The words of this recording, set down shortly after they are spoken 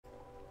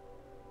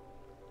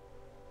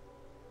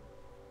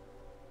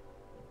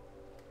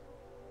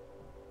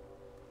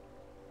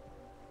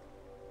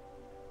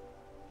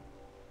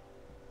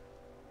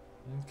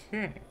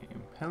Okay,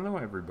 hello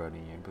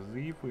everybody. I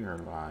believe we are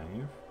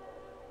live.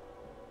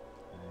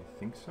 I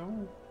think so.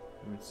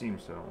 It would seem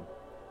so.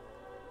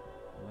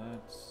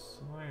 Let's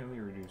slightly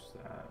reduce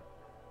that.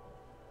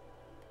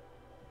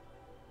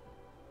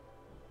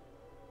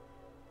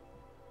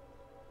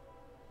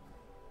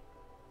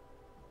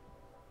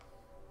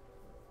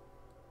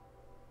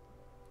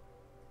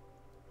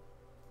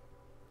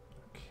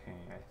 Okay,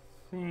 I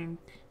think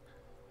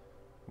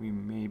we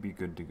may be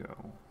good to go.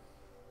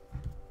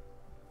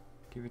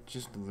 Give it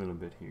just a little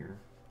bit here.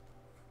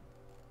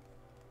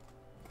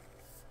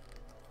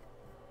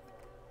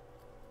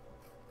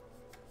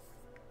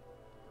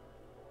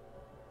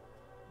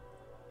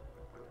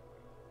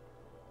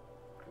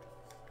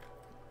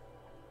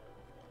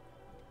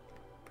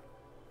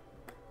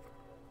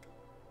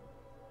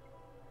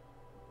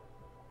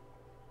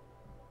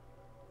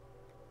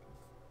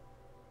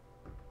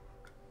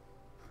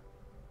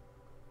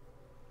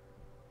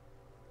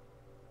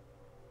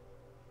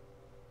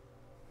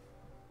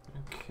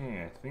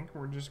 Okay, I think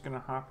we're just gonna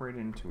hop right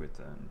into it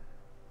then.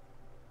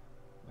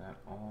 That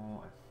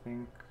all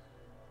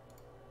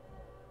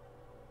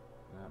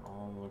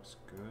looks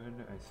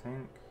good, I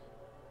think.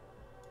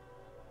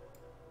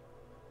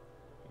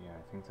 Yeah,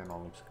 I think that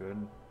all looks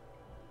good.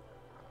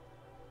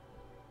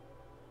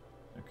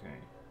 Okay,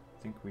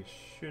 I think we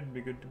should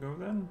be good to go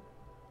then.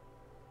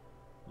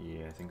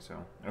 Yeah, I think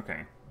so.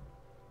 Okay.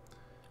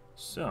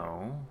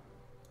 So,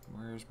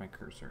 where's my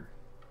cursor?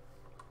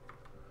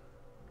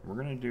 We're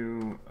gonna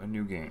do a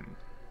new game.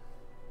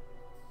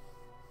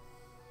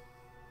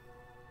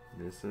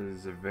 This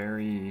is a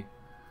very...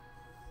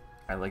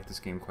 I like this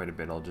game quite a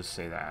bit, I'll just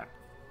say that.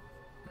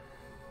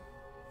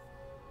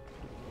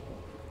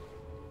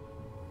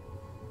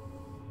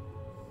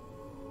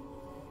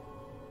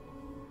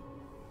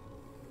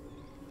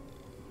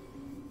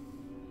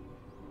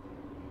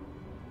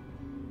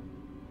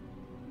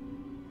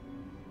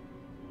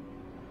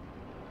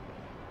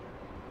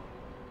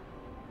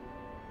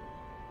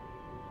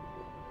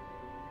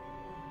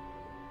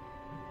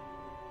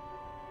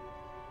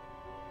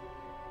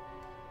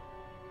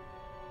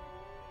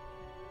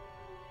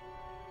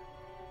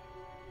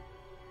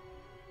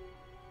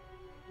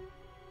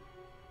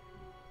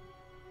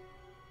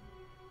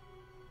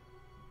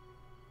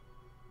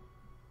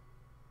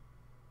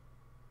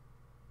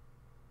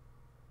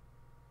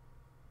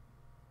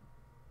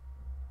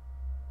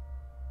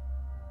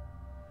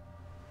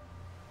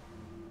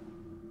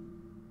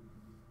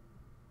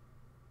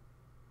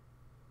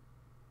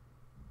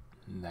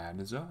 And that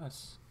is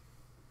us.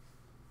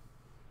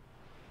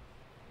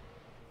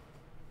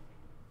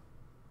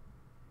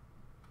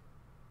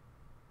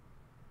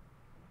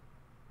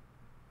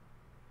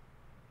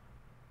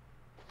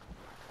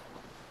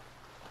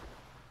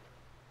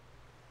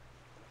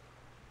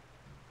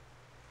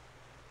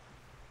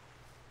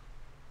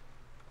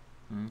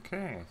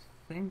 Okay, I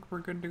think we're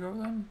good to go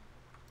then.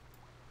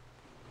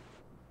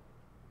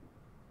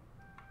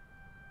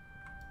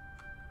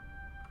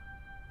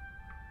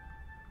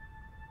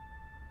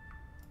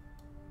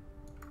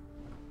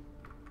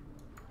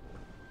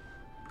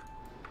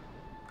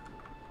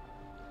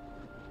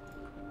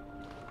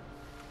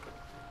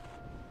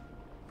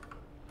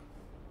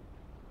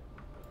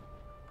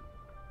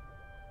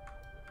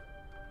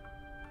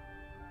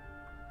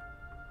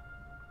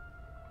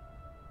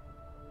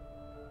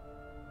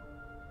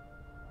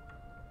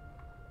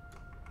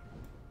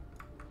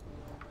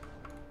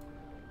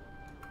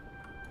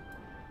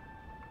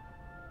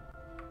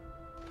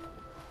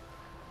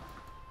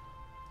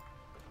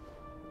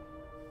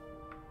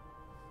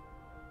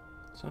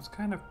 So it's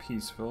kind of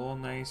peaceful,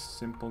 nice,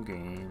 simple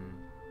game.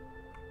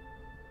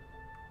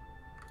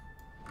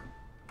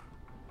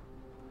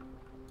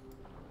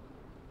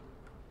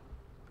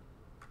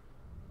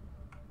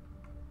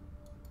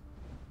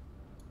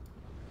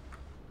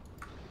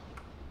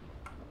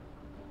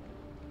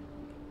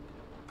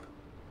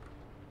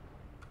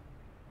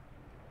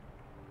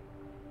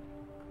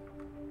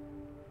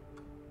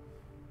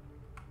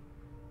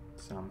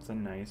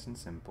 Something nice and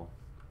simple.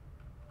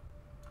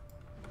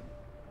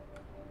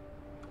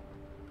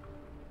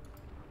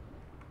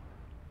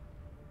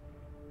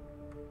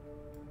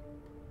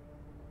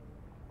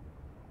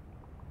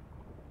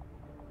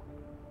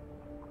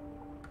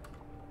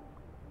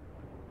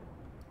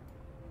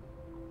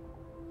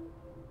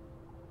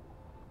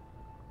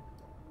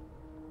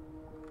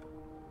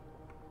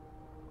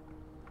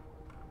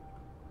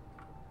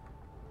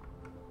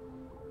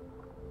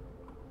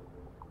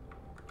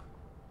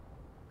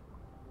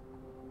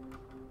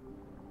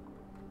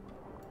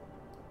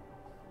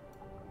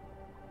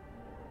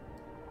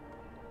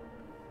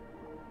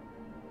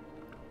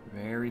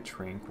 Very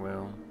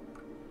tranquil,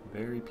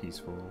 very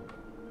peaceful.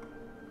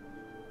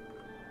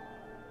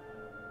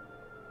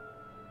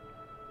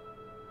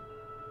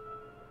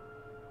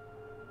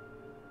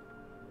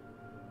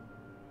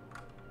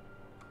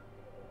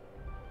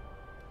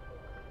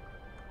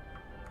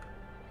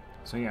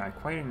 So yeah, I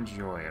quite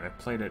enjoy it. I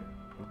played it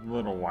a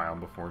little while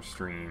before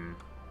stream,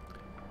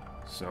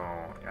 so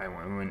I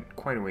went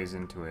quite a ways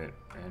into it,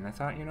 and I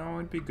thought, you know,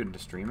 it'd be good to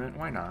stream it.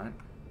 Why not?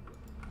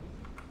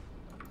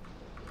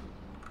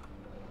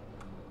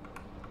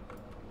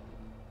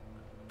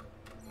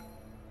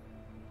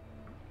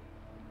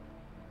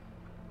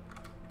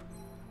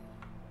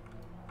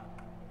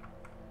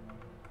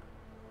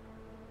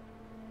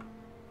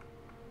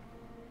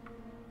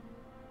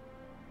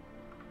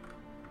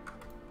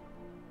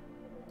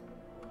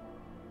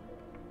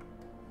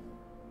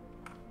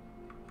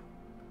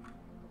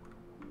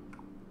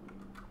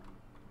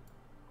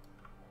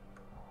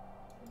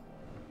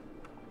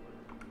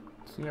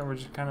 So yeah, we'll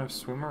just kind of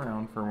swim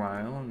around for a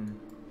while and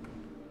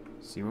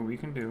see what we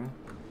can do.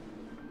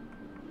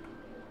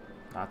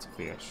 Lots of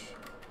fish.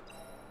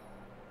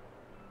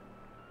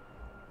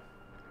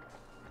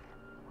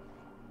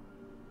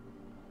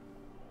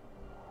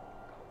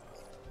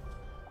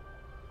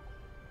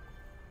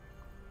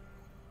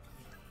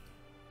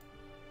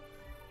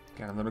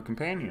 Got a little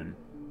companion.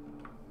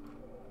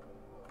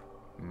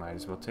 Might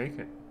as well take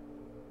it.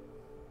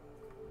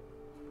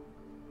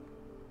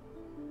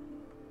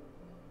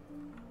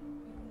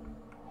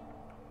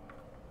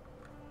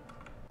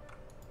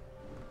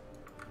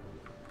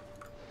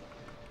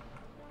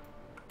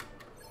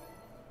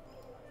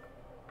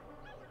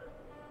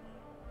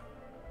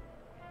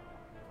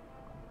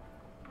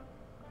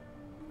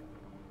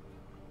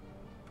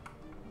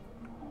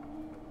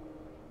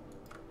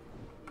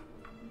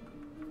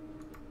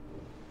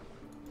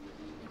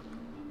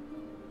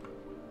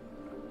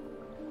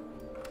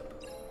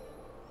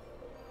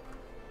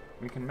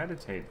 We can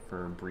meditate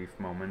for a brief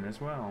moment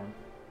as well.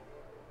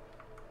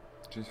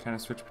 Just kind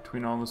of switch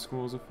between all the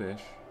schools of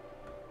fish.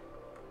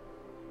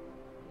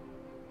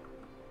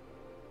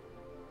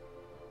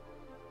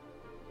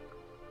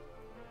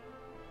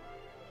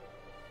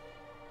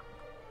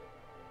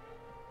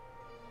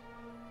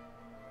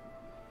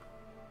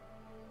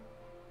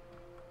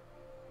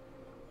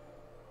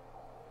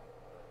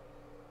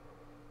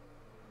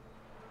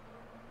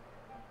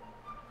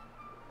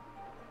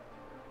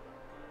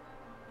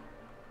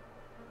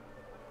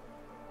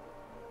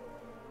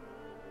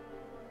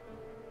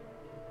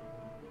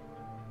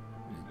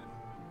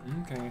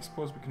 Okay, I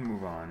suppose we can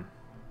move on.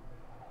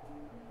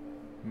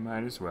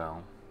 Might as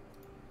well.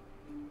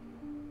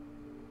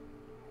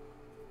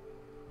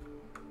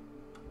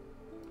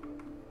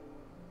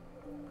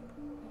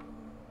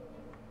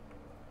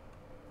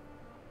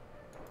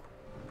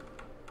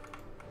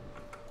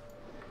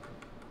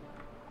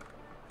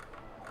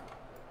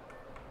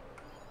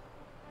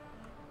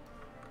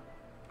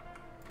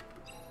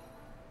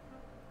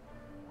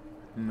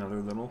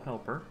 Another little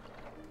helper.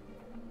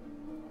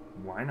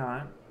 Why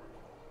not?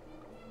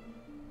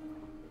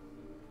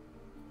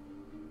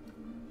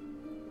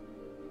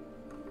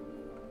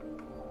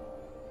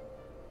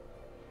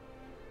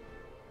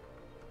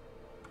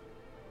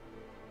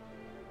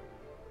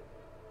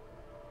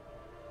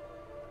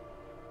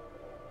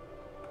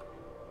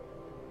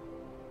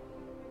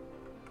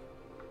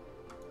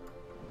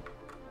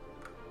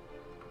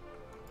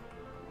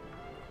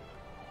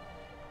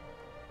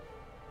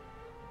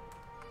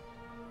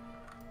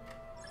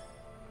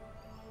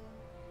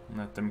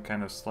 Let them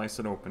kind of slice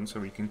it open so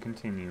we can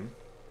continue.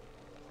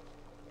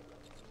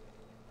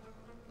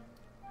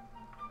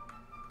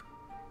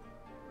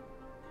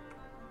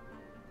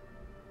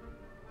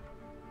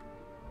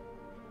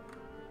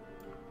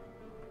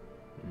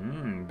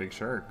 Big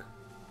shark.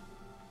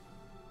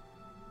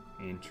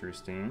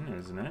 Interesting,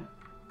 isn't it?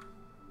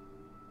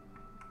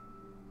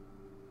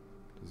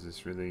 Does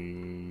this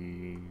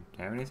really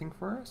have anything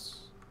for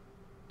us?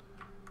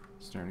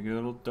 It's starting to get a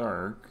little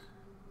dark.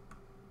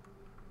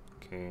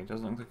 Okay, it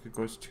doesn't look like it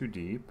goes too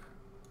deep.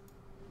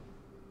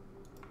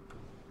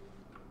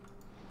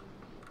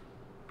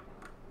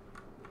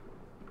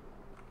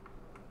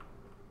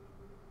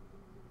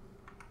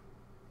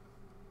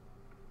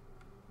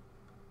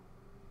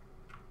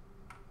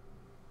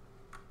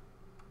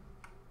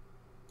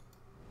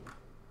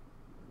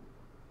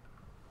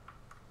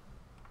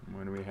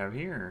 What do we have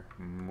here?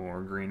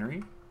 More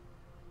greenery.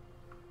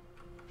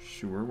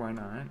 Sure, why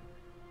not?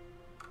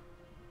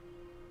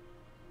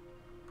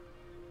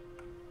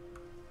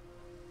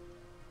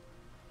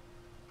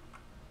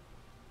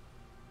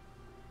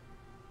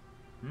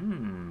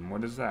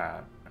 What is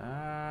that?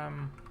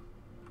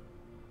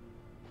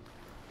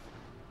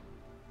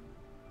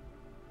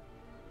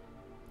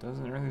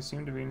 Doesn't really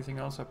seem to be anything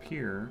else up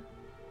here.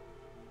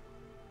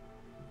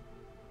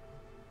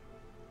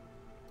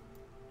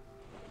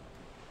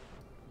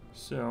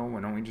 So,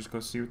 why don't we just go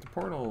see what the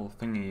portal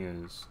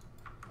thingy is?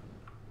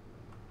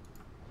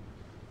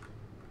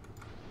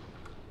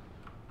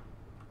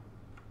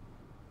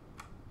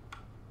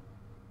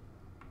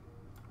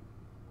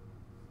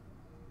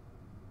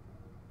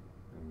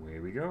 Away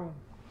we go.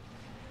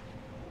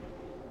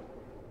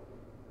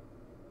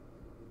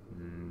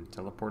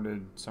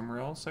 Teleported somewhere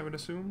else, I would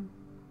assume?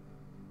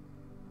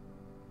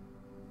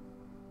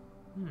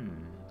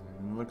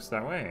 Looks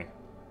that way.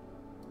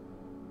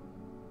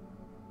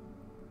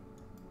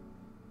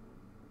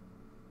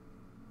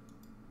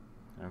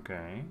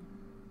 Okay.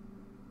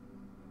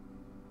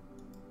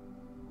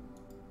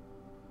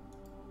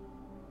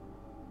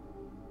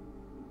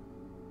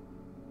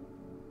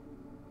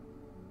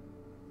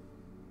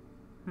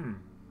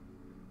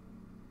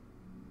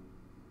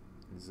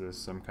 Is this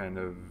some kind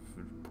of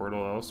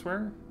portal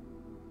elsewhere?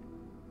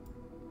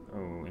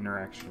 Oh,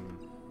 interaction.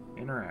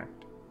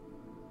 Interact.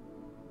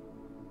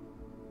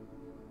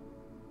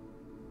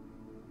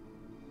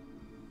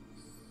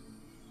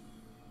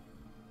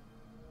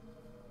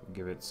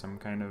 Give it some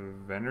kind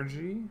of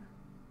energy.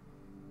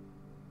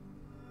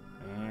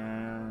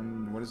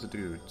 And what does it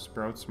do? It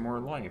sprouts more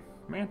life.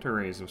 Manta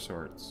rays of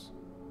sorts.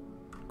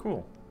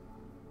 Cool.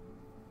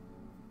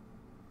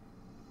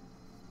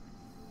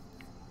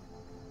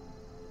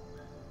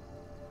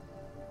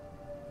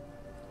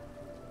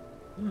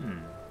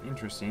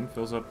 Interesting.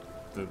 Fills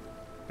up the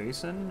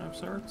basin of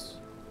sorts.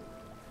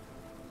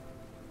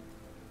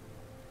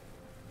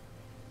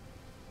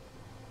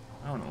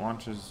 Oh, and it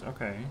launches.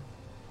 Okay.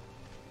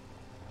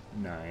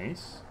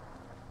 Nice.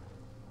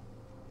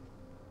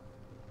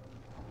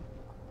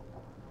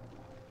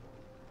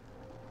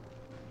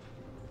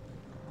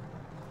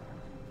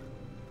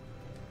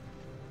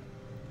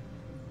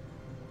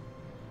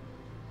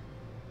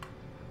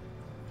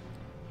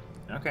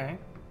 Okay.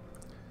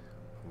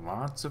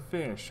 Lots of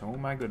fish. Oh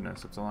my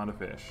goodness, that's a lot of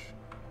fish.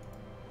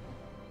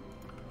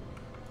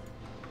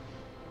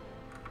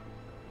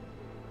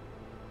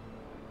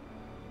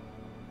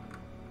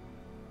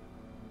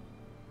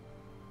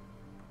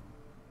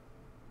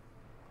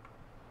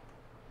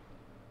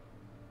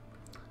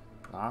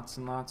 Lots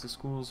and lots of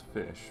schools of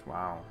fish.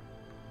 Wow.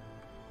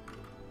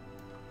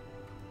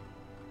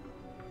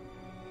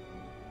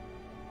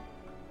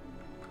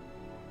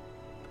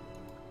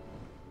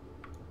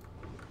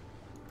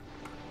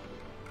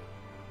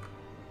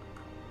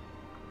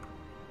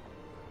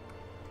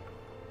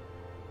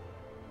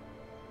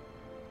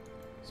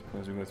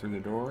 Suppose we go through the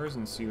doors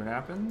and see what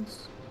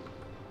happens.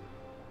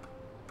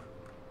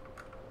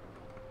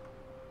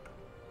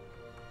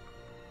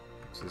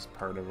 This is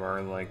part of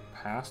our, like,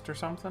 past or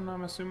something,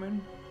 I'm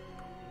assuming?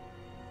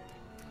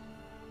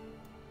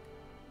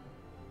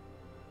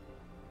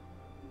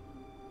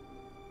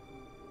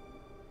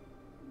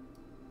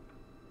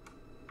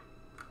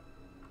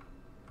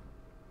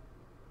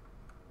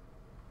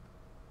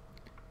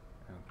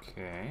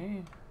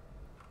 Okay.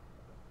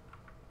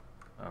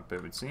 Up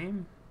it would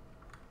seem.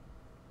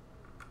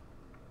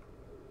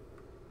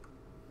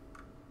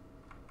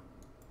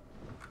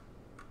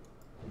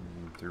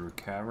 Through a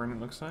cavern, it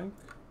looks like.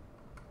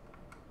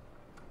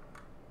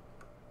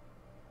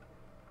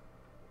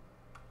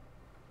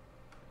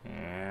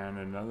 And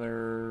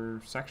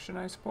another section,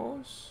 I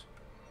suppose?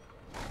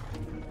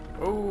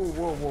 Oh,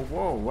 whoa, whoa,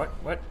 whoa, what,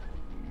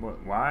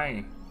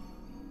 why?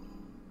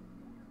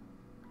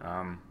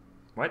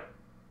 What?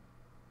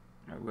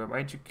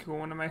 Why'd you kill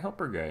one of my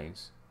helper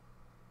guys?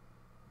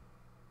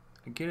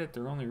 I get it,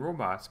 they're only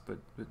robots, but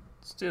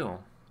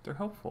still, they're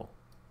helpful.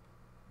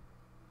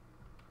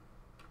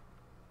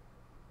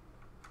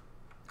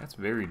 That's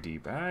very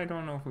deep. I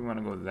don't know if we want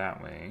to go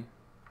that way.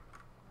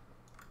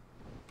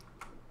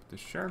 The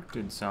shark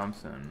did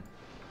something.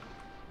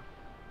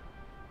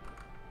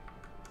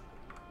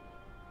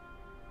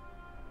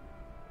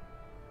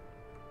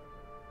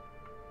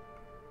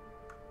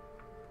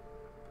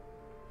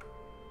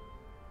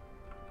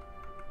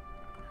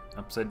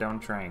 Upside down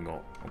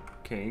triangle.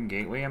 Okay,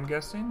 gateway, I'm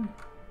guessing?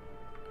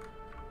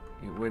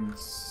 It would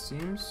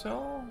seem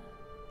so?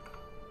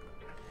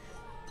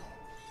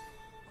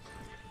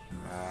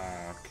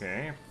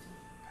 Okay.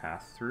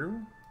 Path through.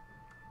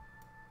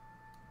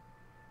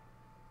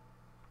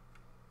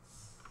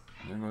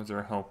 There goes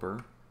our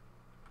helper.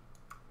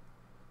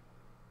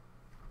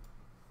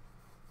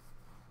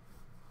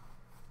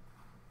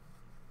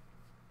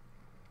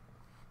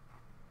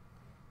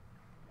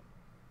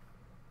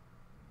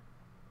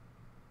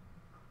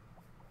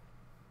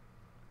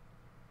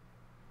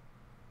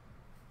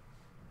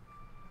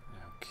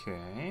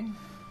 Okay.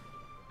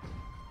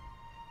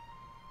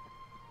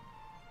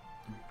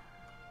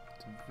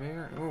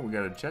 Oh, we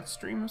got a jet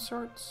stream of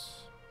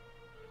sorts.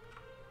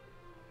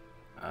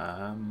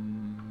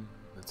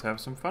 Let's have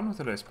some fun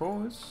with it, I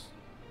suppose.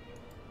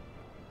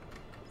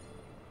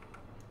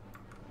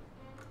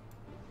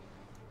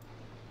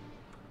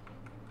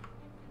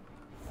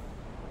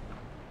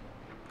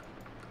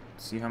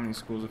 Let's see how many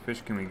schools of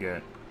fish can we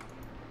get.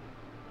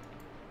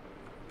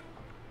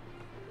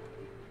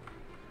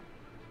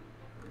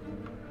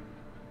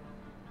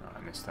 Oh, I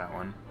missed that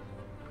one.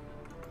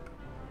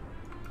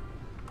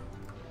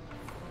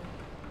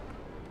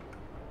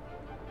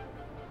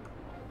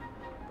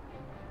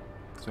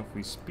 So if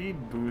we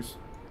speed boost,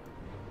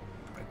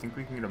 I think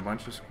we can get a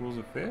bunch of schools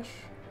of fish?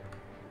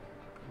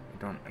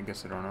 I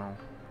guess I don't know.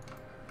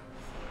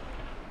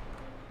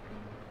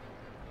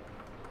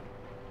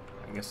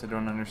 I guess I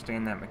don't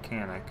understand that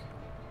mechanic.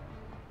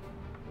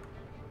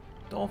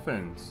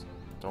 Dolphins!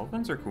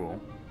 Dolphins are cool.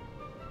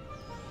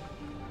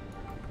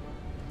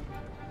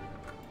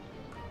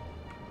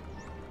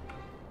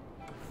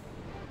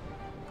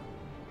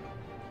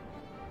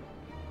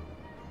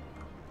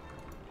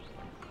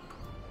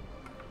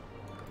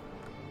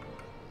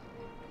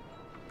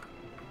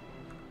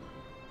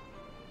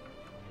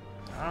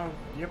 Oh,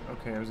 yep,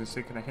 okay, I was gonna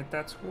say, can I hit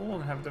that school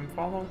and have them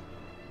follow?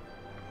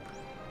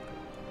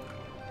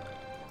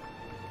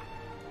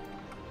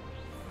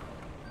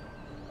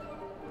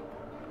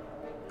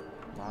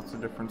 Lots of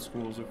different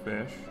schools of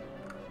fish.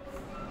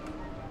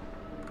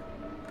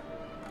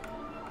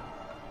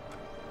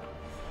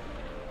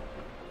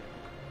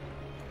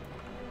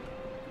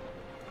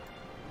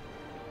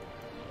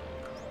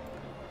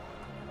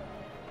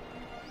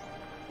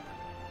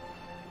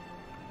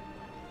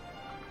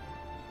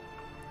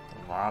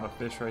 lot of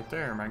fish right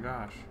there, my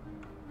gosh.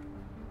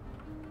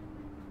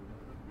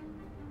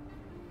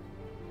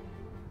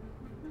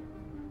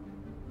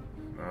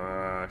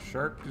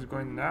 Shark is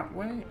going that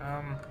way?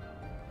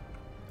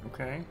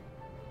 Okay.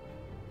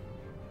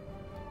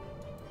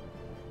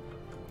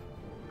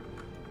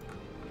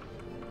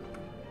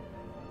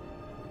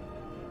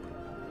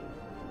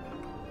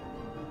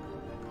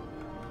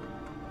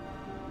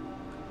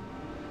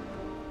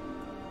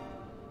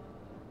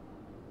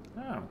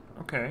 Oh,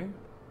 okay.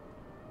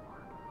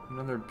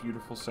 Another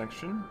beautiful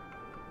section.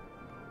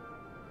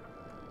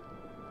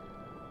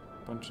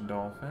 Bunch of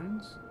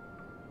dolphins.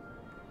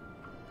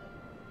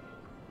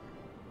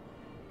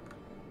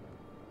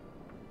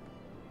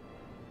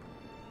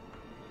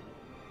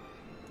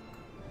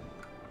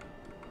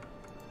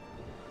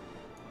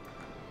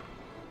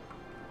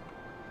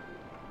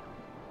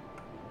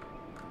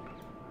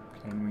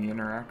 Can we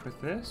interact with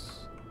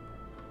this?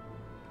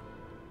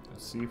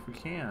 Let's see if we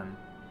can.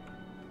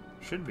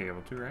 Should be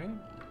able to, right?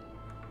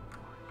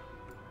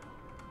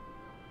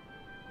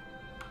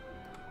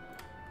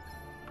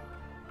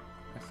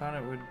 I thought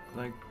it would,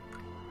 like,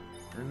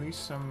 release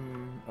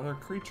some other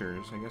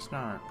creatures. I guess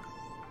not.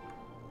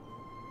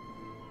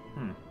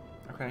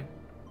 Okay.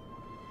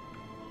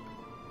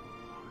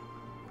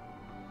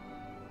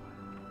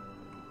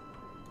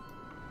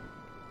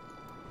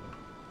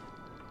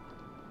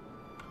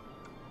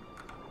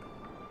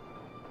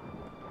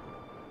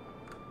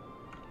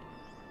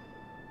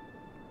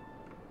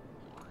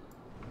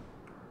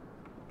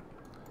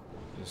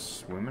 Just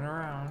swimming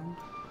around.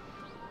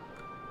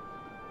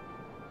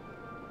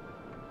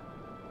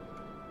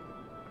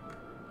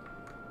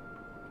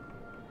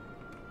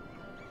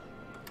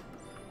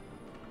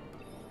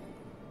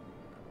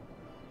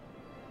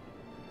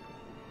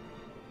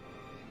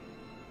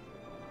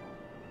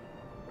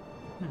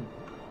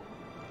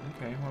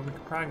 Okay, well, we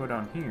could probably go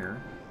down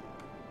here.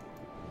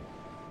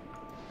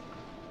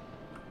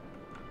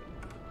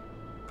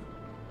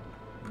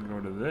 And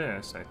go to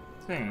this, I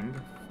think,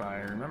 if I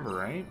remember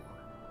right.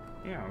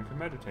 Yeah, we can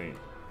meditate.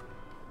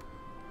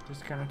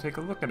 Just kind of take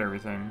a look at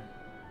everything.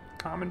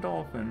 Common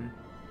dolphin.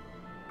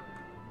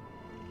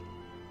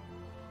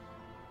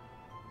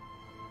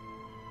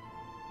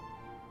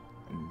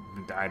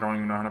 I don't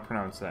even know how to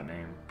pronounce that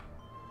name.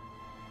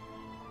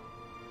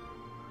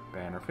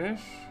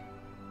 Bannerfish.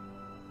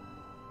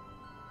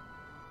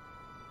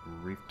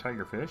 Reef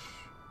tigerfish.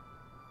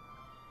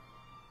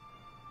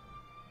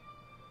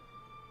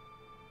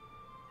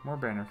 More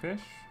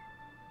bannerfish.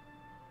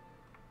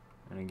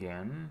 And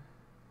again,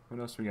 what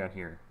else we got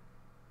here?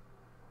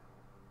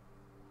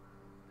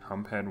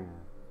 Humphead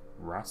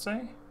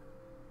Rasa?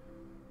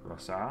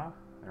 Rasa?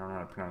 I don't know how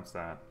to pronounce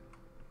that.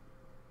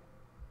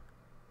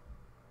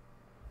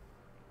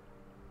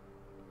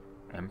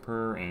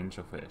 Emperor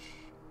angelfish.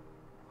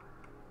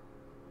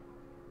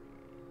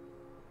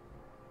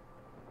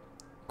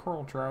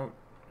 Coral trout.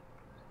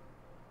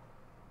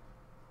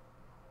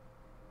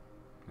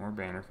 More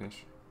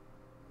bannerfish.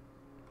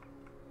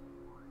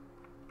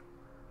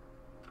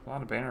 A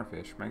lot of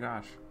bannerfish, my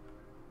gosh.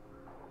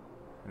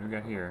 What do we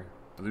got here?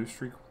 Blue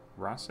streak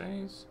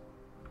Rossais?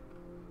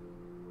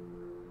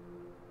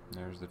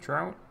 There's the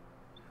trout.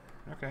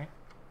 Okay.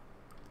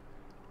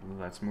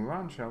 Let's move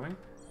on, shall we?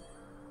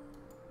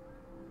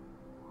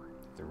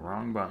 The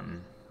wrong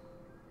button.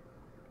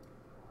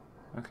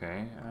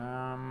 Okay,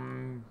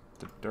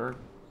 the dark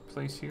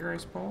place here, I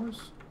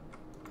suppose?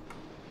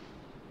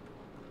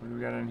 What do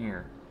we got in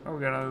here? Oh,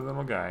 we got another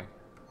little guy.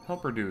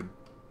 Helper dude.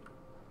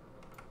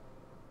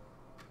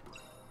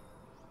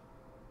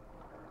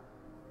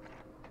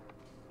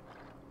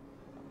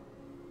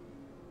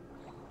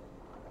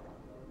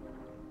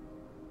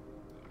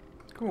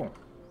 Cool.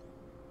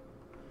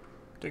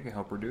 Take a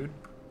helper dude.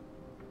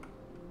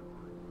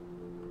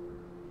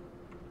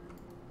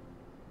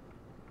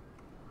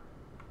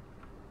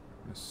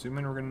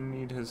 Assuming we're gonna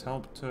need his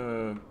help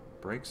to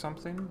break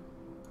something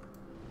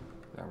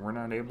that we're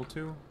not able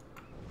to.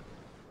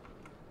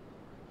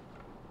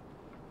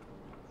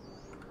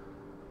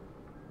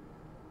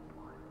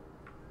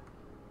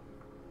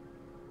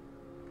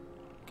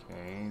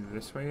 Okay,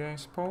 this way, I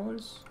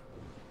suppose?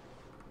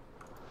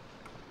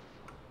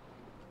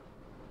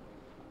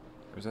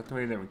 Or is that the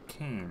way that we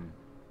came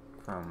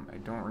from? I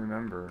don't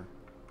remember.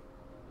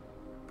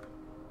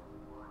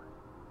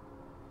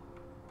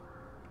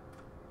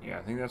 Yeah,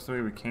 I think that's the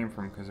way we came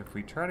from, because if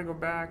we try to go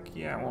back,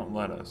 yeah, it won't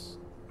let us.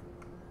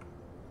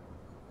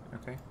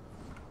 Okay.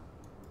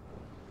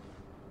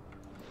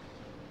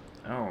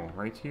 Oh,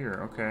 right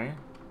here, okay.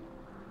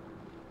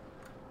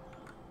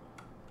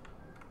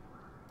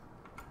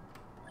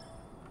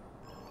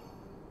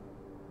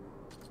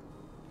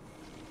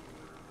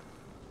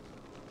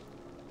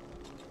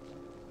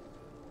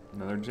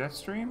 Another jet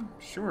stream?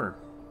 Sure.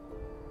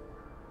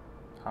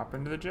 Hop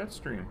into the jet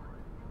stream.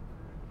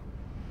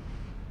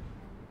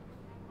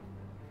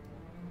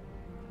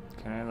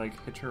 Can I,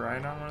 like, hitch a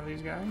ride on one of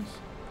these guys?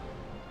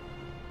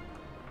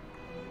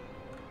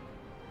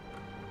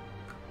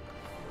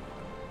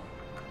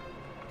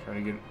 Try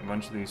to get a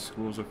bunch of these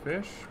schools of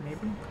fish,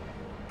 maybe?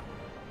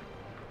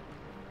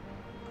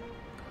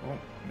 Oh,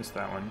 missed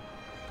that one.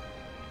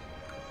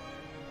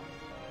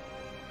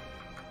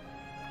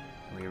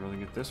 Are we able to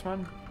get this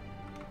one?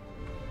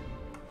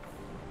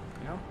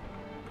 Yeah.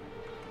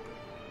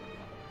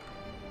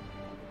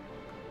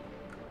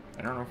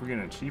 I don't know if we get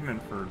an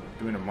achievement for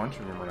doing a bunch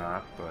of them or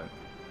not, but...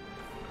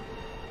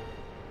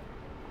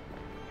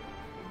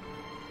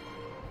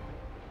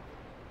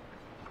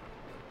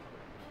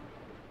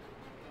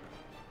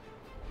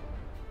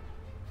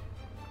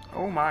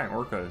 Oh my,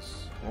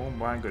 orcas. Oh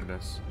my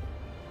goodness.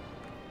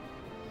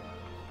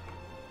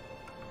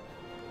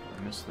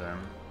 I missed them.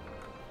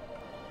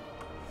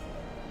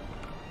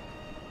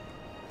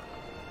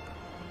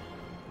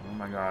 Oh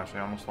my gosh, I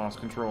almost lost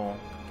control.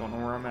 Don't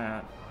know where I'm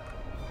at.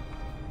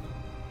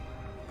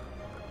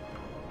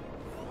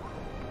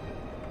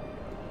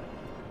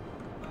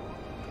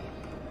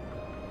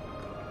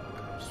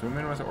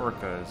 Swimming with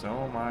orcas.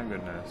 Oh my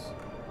goodness.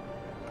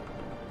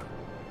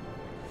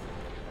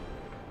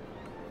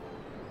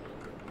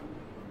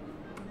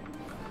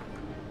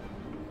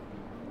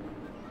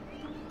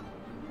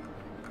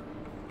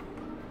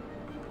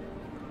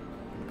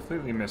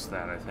 Completely missed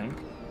that, I think.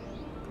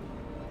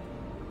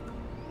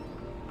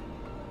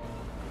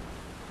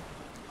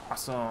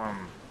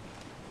 Awesome.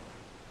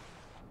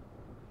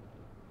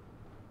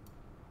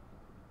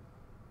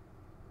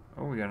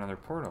 Oh, we got another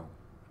portal.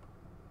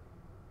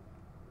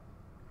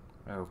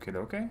 Okay,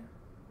 okay.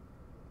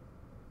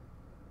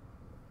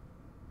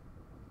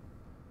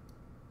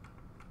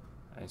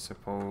 I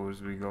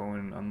suppose we go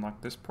and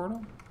unlock this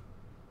portal?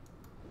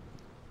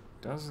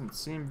 Doesn't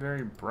seem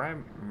very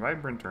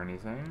vibrant or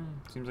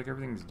anything. Seems like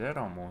everything's dead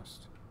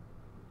almost.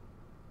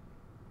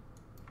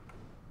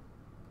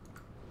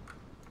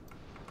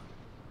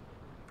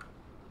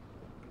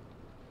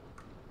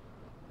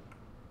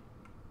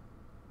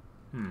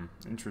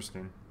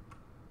 Interesting.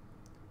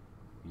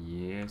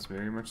 Yes,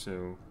 very much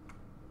so.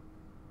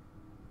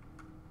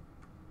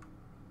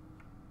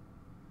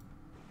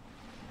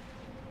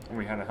 Oh,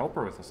 we had a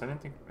helper with us. I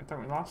thought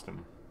we lost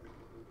him.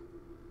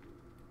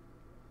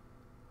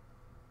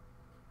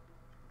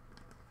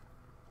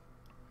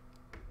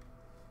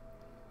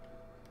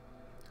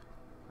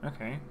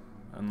 Okay,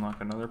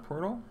 unlock another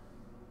portal.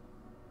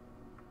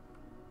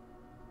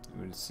 It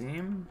would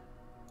seem.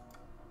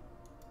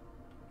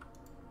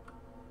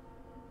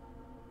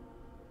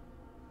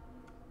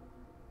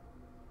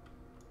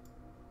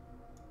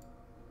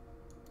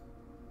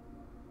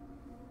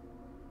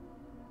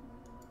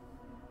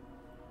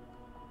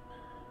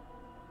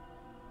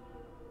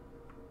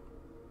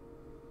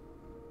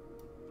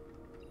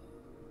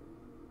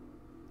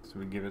 So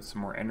we give it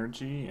some more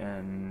energy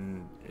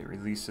and it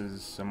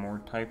releases some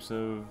more types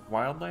of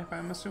wildlife,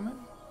 I'm assuming?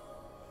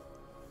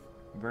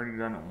 We've already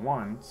done it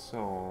once,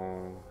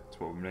 so that's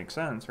what would make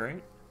sense,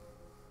 right?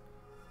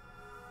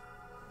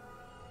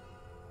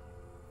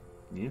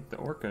 Yep, the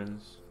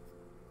orcas.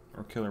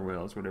 Or killer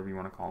whales, whatever you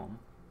want to call them.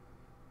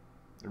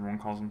 Everyone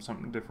calls them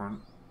something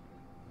different.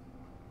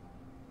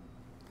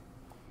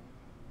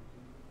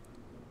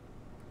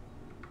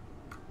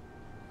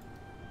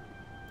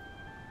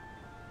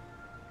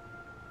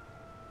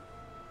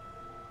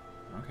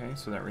 Okay,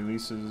 so that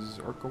releases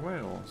orca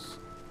whales.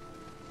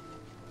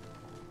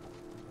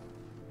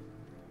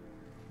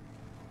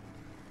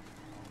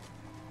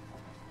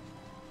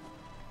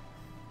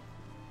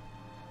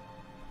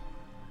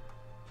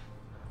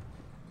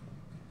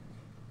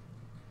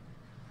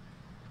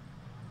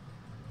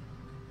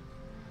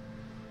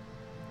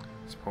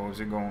 Suppose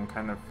we go and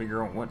kind of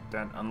figure out what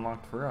that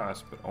unlocked for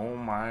us, but oh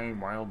my,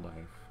 wildlife.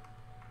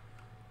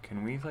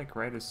 Can we like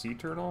ride a sea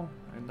turtle?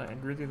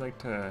 I'd really like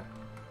to.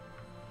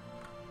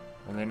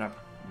 Are they not?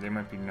 They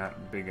might be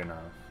not big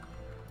enough.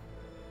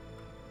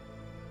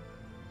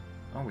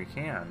 Oh, we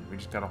can. We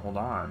just gotta hold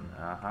on.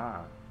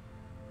 Aha.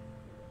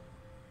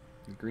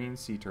 The green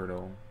sea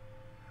turtle.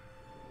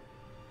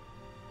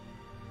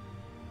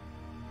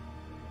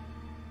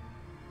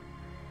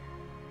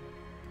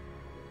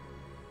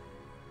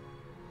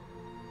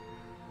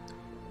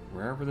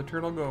 Wherever the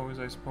turtle goes,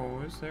 I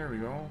suppose. There we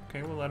go.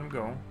 Okay, we'll let him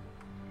go.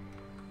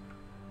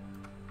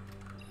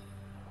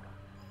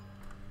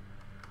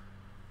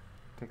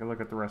 Take a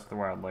look at the rest of the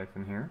wildlife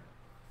in here.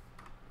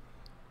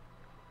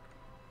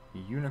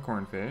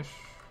 Unicorn fish.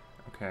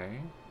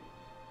 Okay.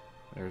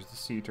 There's the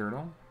sea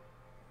turtle.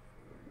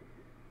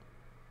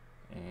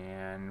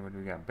 And what do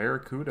we got?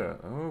 Barracuda.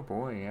 Oh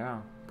boy,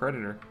 yeah.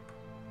 Predator.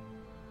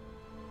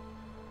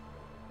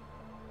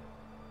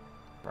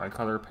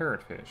 Bicolor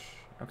parrotfish.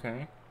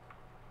 Okay.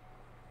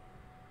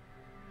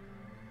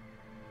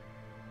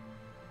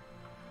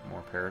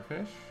 More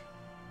parrotfish.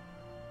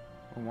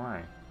 Oh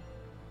my.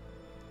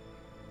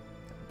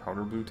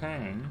 Powder blue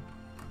tang.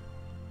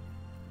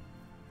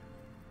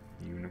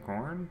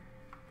 Unicorn.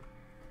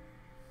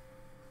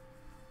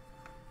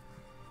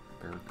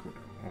 Barracuda.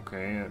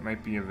 Okay, it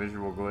might be a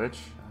visual glitch.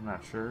 I'm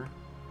not sure.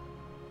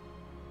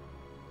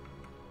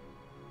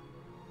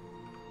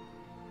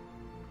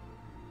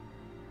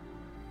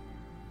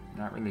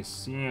 Not really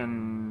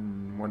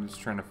seeing what it's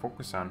trying to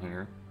focus on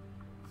here.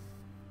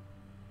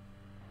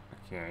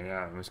 Okay,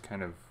 yeah, it was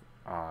kind of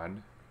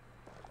odd.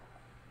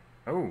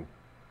 Oh.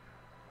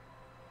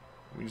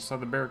 We just saw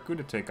the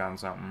Barracuda take on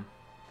something.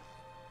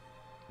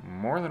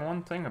 More than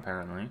one thing,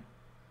 apparently.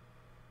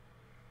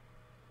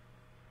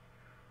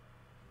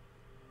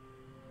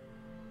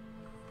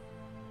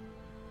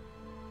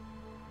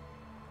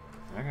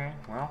 Okay,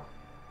 well.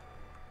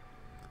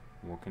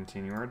 We'll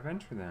continue our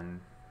adventure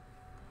then.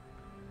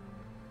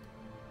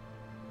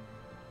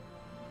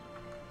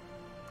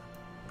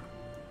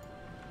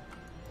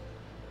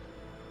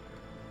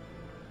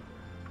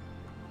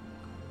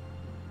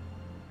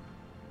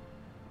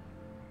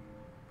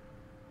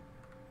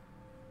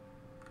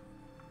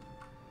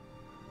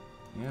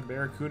 Yeah,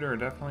 Barracuda are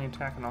definitely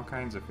attacking all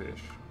kinds of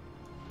fish.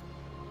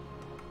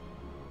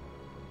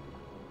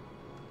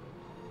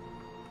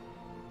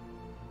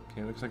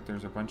 Okay, looks like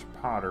there's a bunch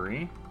of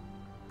pottery.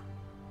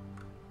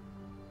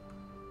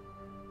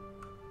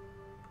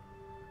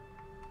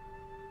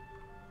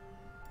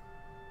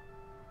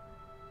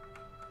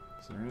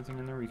 Is there anything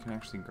in there we can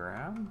actually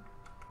grab?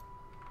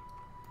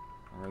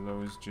 Or are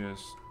those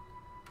just...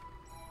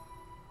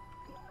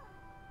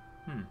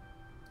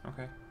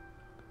 okay.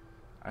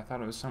 I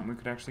thought it was something we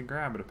could actually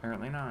grab, but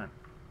apparently not.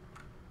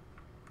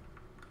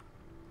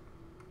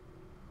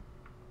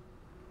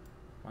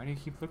 Why do you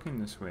keep looking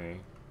this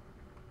way?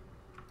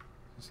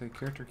 The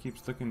character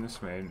keeps looking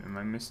this way. Am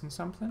I missing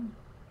something?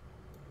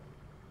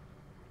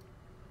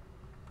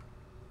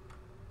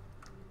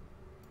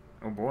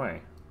 Oh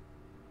boy.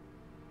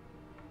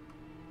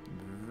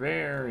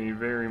 Very,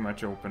 very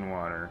much open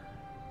water.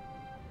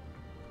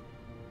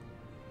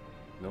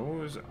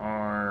 Those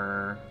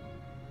are...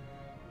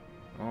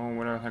 oh,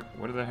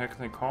 what the heck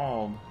are they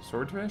called?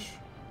 Swordfish?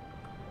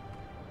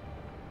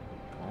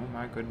 Oh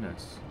my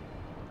goodness.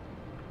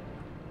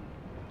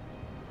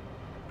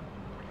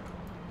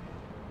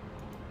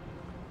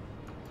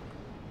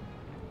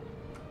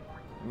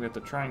 We got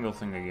the triangle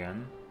thing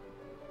again.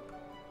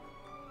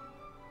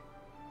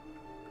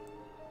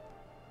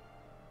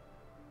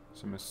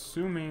 So I'm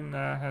assuming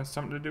that has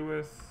something to do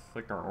with,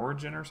 like, our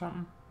origin or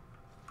something?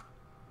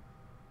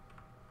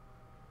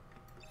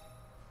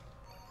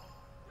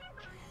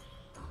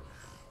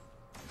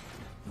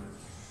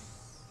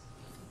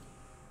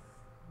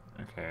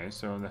 Okay,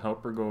 so the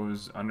helper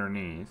goes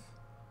underneath.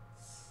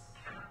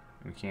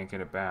 We can't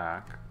get it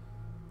back.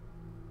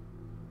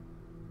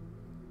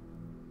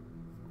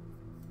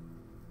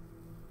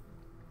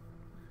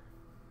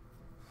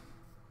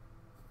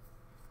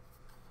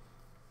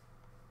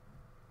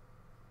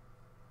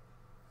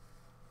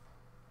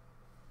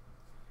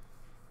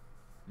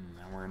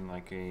 Now we're in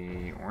like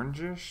a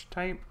orangish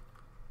type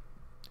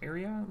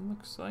area, it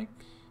looks like.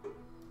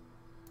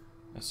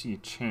 I see a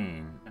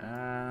chain.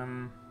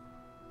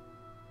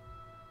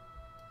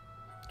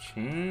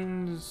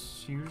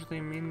 Chains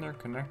usually mean they're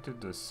connected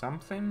to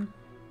something.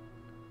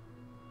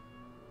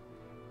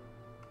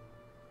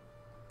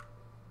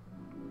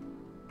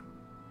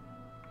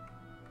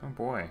 Oh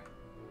boy.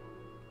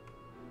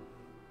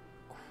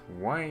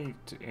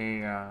 Quite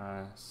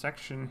a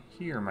section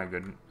here,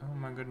 oh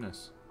my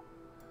goodness.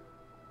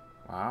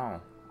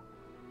 Wow.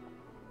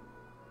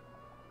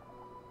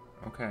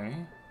 Okay.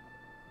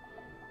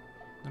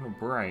 A little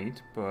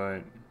bright, but...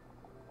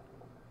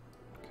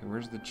 okay,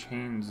 where's the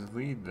chains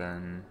lead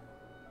then?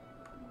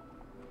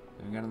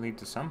 They gotta lead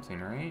to something,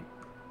 right?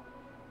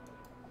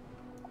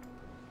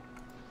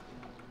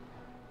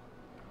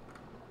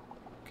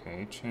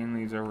 Okay, chain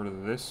leads over to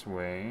this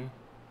way.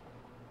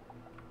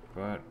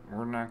 But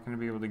we're not gonna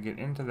be able to get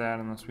into that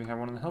unless we have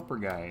one of the helper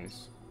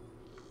guys.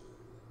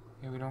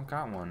 Yeah, we don't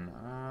got one.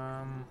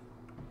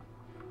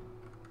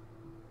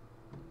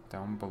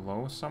 Down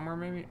below somewhere,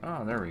 maybe?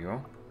 Oh, there we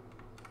go.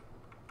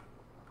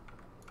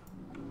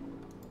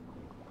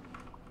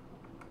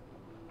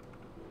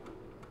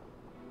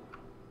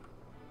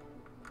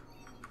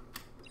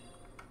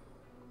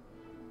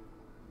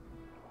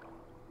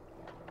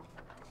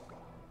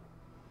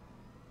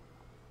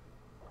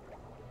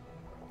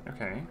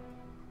 Okay.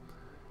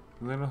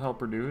 Little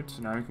helper dude,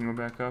 so now we can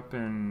go back up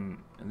and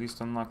at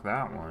least unlock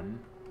that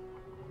one.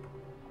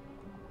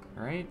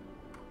 Right?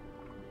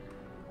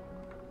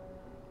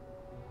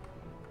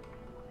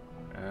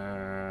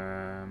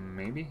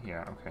 Maybe?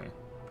 Yeah, okay.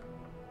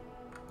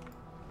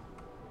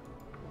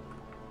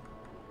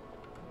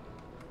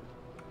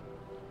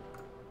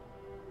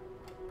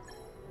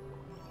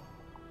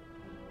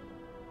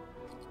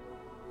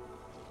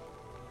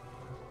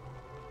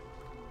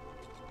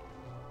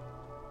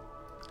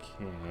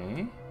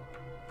 Okay.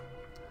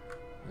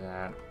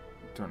 That,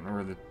 don't know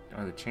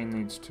where the chain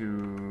leads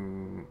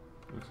to.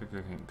 Looks like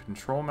a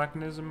control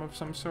mechanism of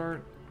some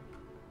sort.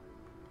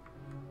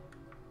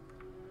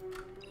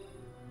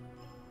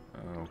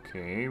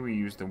 Okay, we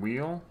use the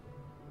wheel.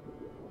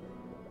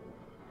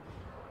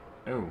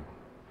 Oh.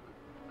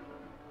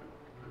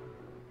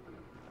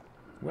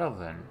 Well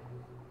then.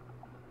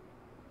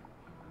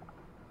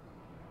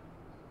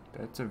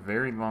 That's a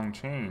very long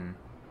chain.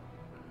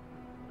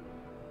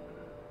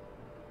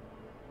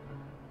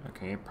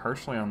 Okay,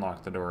 partially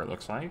unlocked the door, it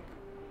looks like.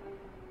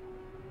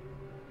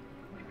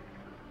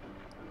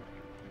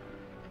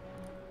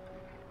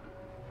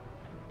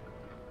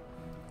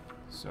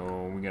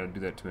 So we gotta do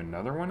that to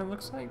another one, it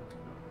looks like.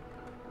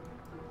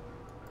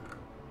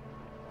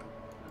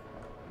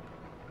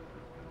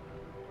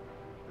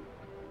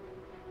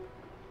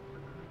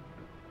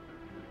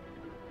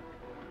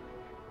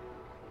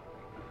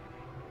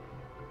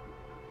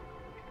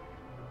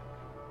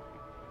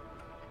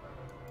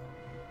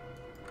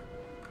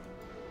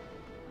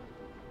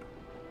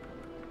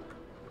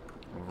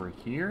 Over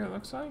here, it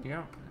looks like,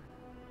 yeah.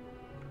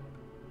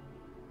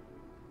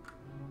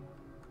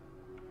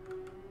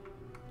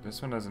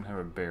 This one doesn't have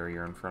a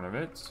barrier in front of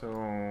it, so...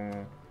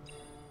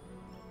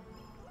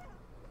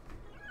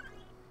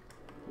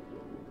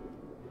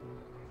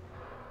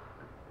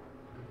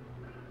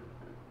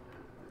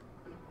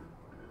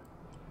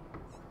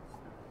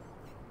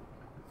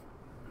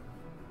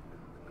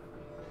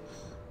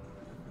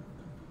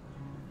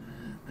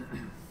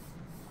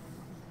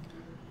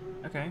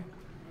 Okay.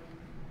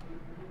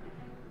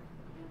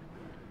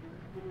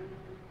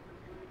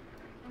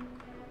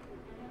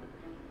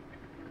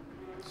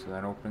 So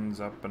that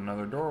opens up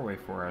another doorway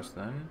for us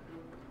then.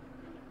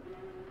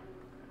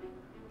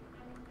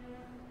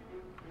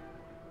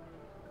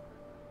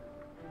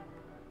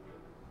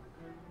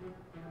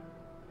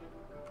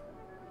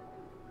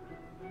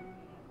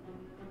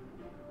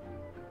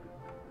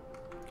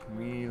 Can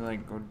we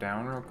like go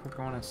down real quick?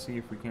 I want to see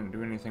if we can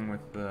do anything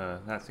with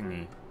that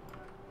thingy.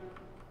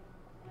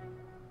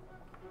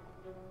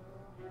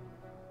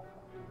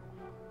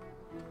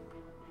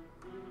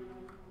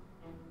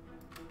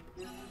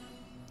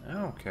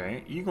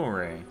 Okay, Eagle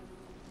Ray.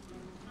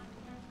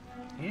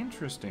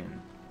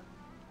 Interesting.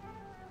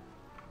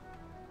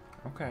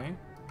 Okay,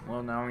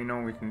 well now we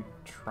know we can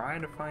try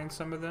to find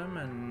some of them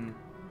and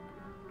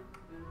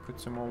put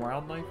some more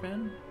wildlife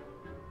in.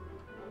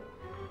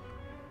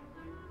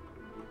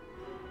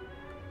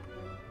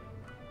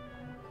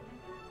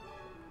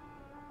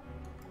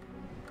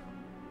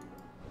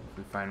 If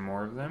we find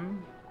more of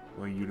them,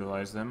 we'll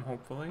utilize them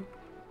hopefully.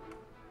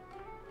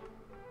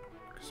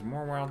 Because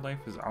more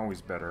wildlife is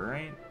always better,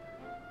 right?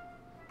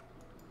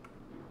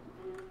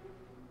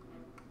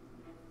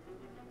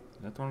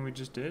 Is that the one we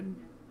just did?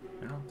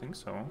 I don't think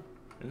so.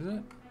 Is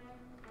it?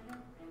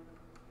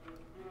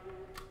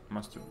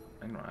 Must have.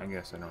 I don't. I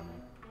guess I don't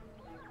know.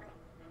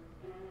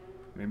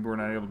 Maybe we're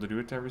not able to do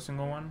it to every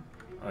single one.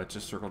 Oh, it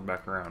just circled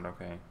back around.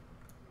 Okay.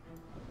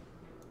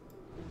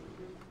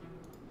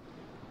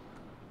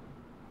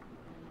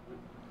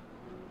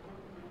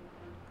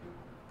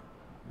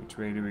 Which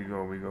way do we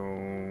go? We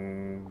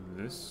go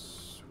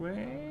this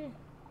way.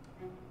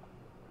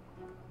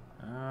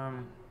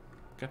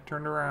 Get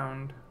turned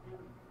around.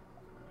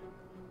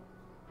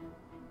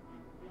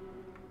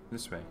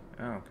 This way.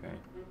 Oh, okay.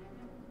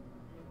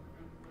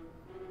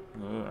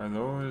 Are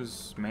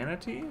those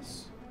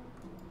manatees?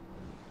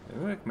 They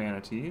look like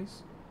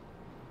manatees.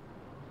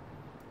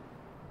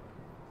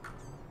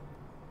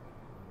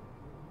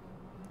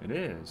 It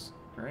is,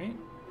 right?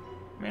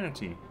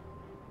 Manatee.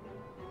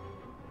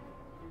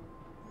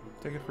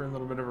 Take it for a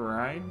little bit of a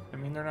ride. I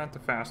mean, they're not the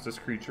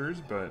fastest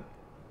creatures, but...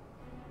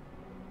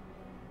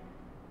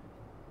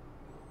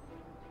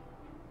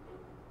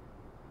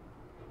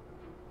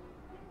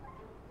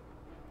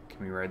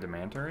 Can we ride the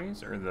manta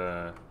rays or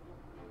the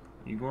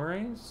eagle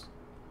rays?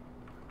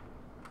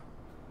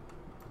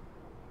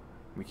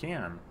 We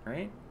can,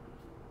 right?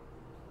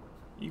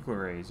 Eagle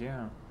rays,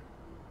 yeah.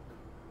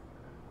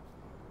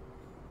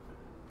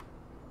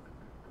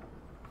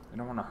 I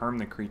don't want to harm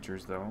the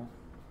creatures though.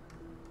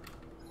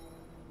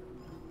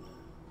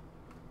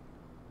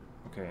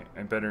 Okay,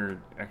 I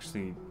better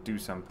actually do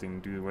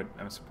something, do what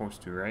I'm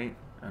supposed to, right?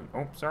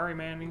 Oh, sorry,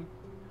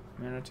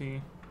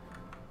 manatee.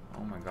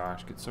 Oh my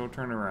gosh, get so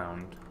turned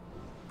around.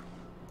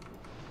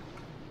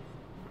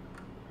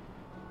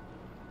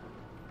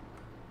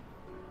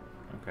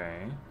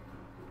 Okay.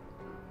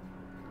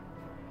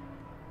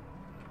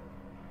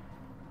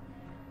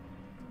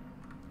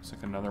 Looks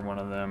like another one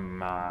of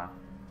them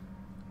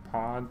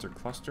pods or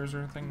clusters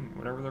or thing,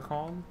 whatever they're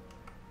called.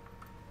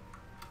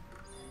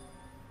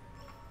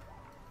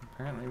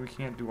 Apparently we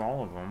can't do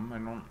all of them. I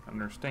don't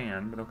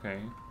understand, but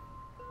okay.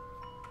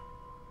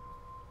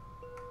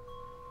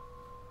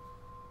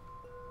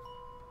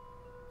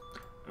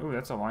 Ooh,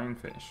 that's a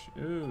lionfish.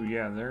 Ooh,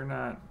 yeah, they're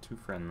not too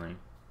friendly.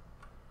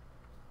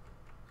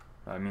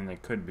 I mean, they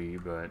could be,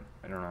 but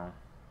I don't know.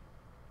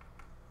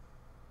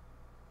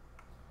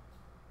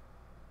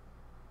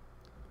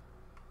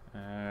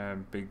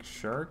 Big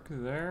shark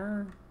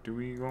there. Do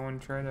we go and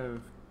try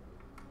to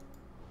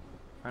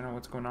find out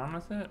what's going on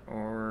with it,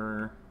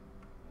 or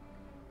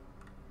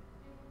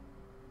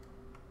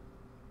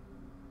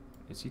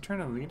is he trying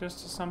to lead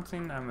us to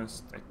something? I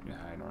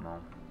don't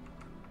know.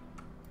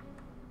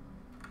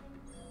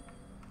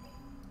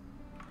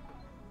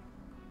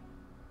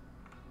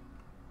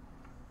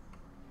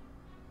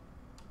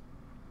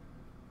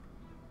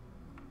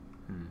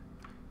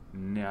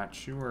 Not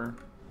sure.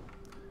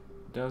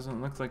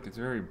 Doesn't look like it's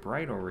very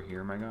bright over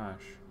here, my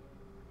gosh.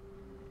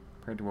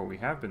 Compared to what we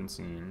have been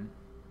seeing.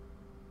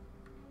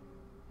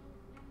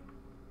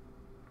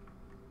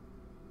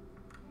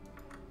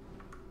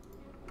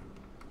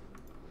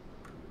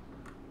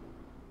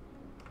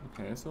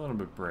 Okay, it's a little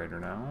bit brighter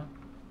now.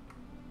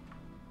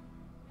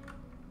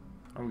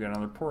 Oh, we got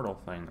another portal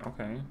thing.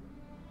 Okay.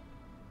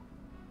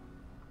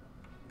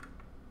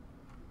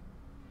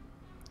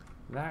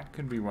 That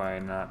could be why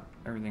not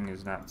everything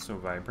is not so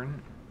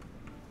vibrant.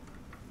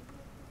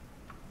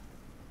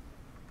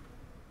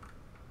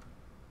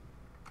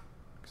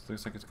 Because it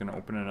looks like it's going to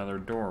open another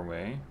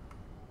doorway.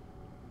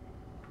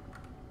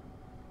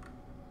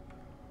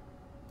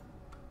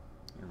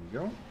 Here we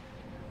go.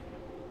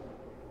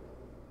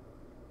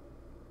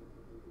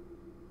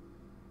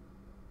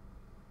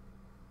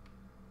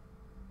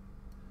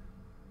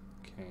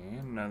 Okay,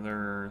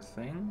 another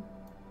thing.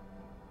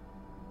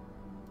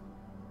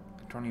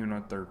 I don't even know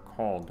what they're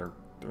called. They're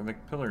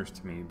like pillars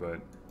to me, but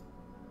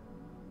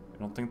I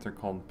don't think they're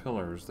called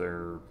pillars.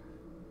 They're...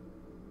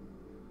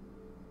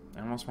 I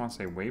almost want to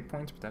say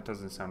waypoints, but that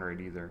doesn't sound right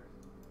either.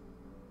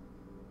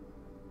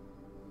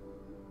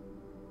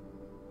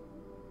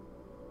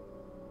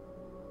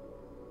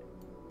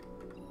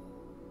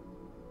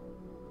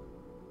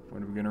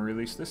 What are we going to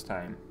release this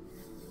time?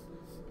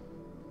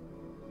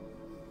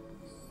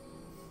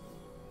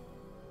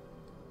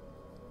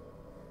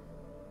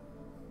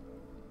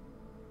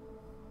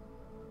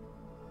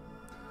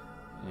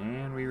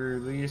 And we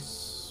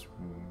release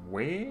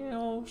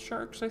whale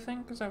sharks, I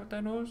think. Is that what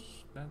that was?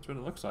 That's what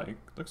it looks like. It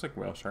looks like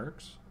whale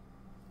sharks.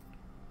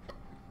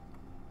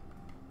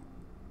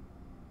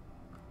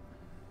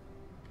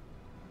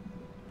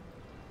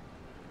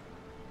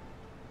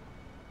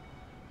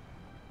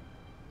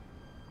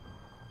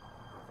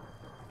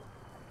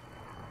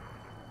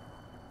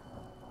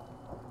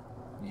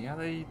 Yeah,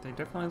 they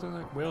definitely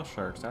look like whale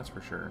sharks, that's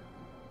for sure.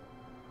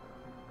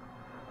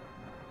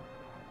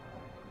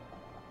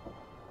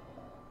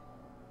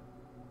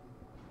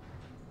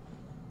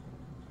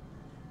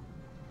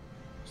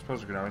 I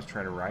suppose we could always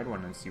try to ride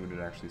one and see what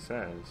it actually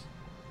says.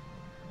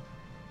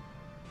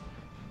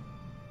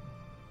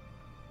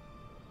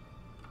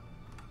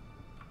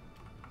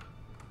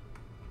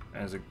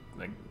 As it,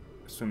 like,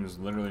 swims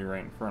literally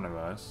right in front of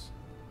us.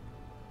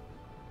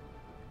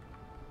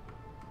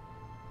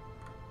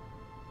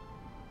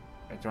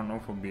 I don't know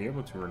if we'll be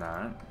able to or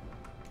not.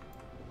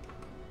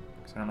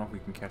 Because I don't know if we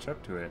can catch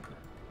up to it.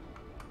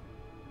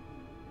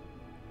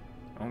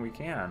 Oh, we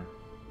can.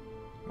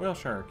 Whale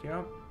shark,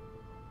 yep.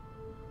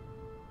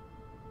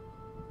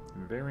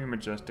 Very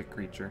majestic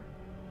creature.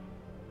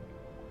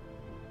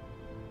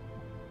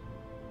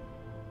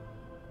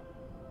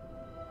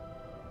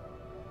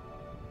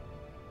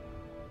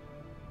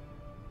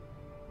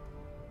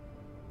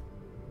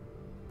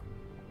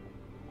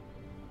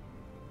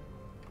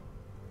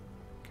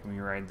 Can we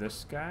ride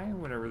this guy,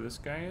 whatever this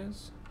guy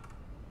is?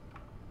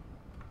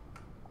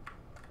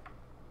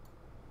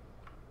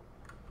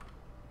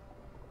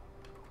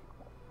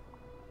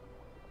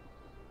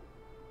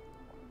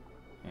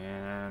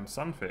 And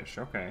sunfish,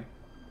 okay.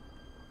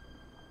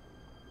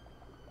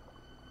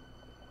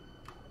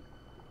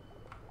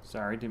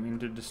 Sorry, didn't mean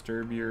to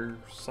disturb your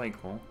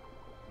cycle.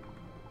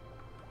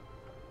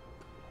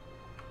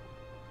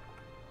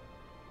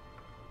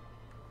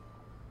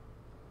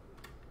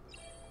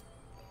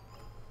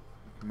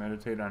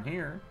 Meditate on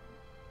here.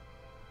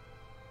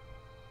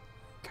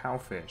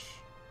 Cowfish.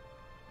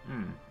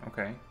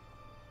 Okay.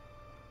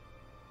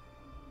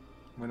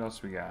 What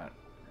else we got?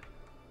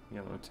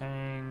 Yellow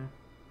tang.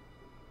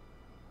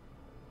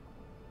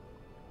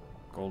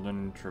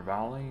 Golden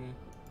trevally.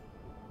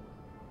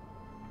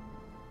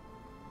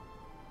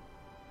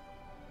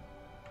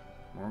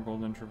 More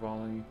golden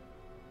trevally.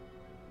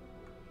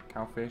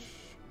 Cowfish.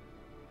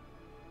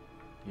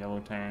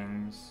 Yellow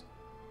tangs.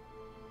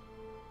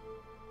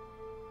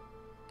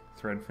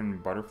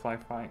 Threadfin butterfly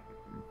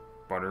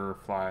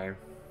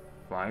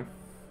fly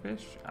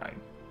fish?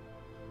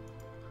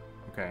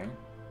 Okay.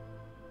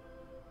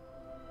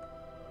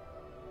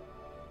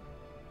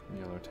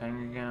 Yellow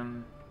tang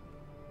again.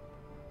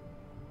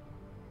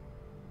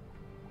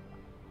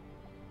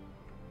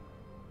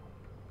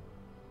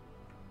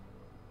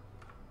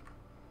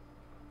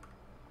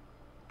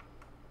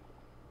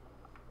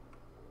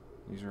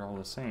 These are all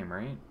the same,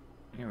 right?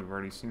 Yeah, we've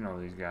already seen all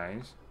these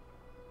guys.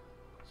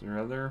 Is there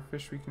other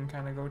fish we can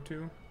kind of go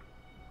to?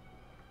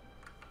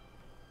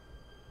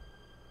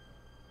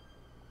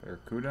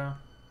 Barracuda.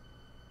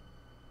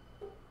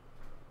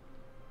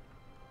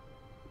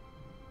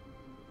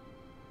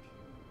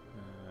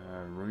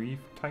 Reef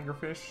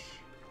tigerfish.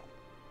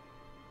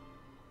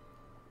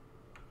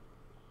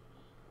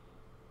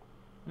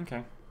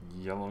 Okay.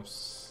 Yellow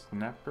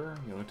snapper.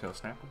 Yellowtail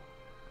snapper.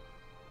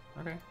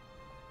 Okay.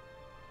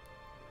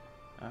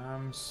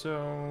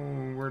 So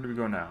where do we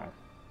go now?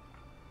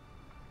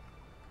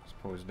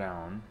 Suppose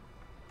down.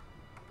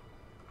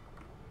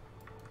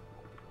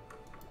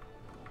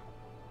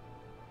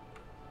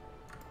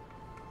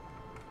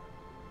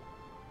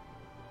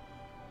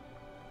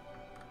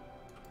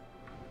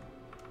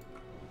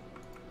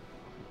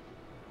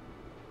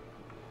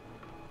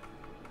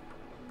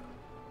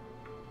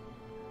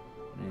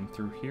 And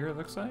through here, it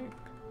looks like.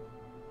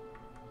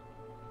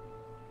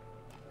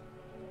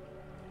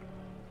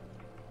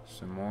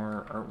 Some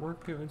more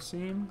artwork, it would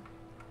seem.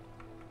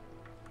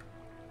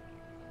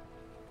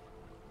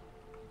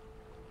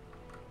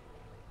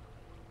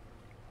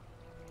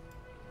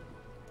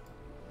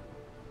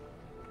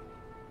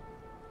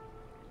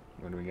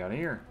 got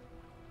here?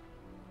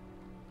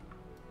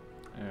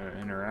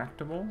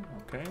 Interactable,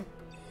 okay.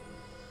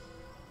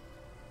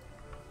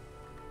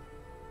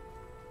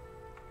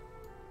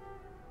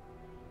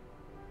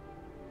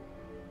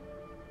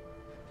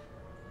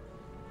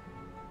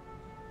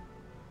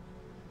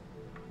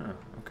 Huh,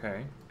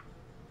 okay.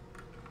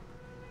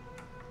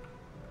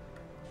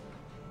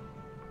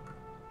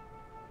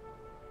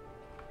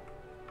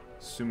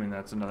 Assuming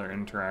that's another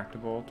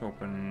interactable to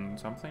open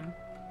something.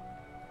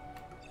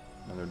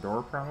 Another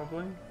door,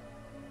 probably?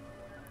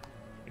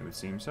 It would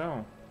seem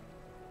so.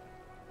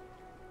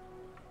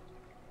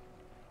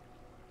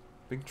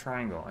 Big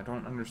triangle. I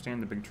don't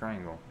understand the big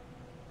triangle.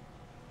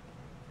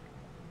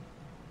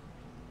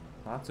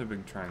 Lots of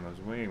big triangles.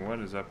 Wait, what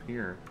is up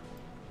here?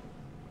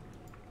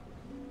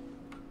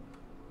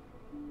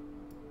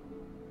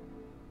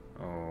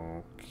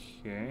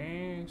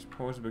 Okay.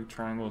 Suppose a big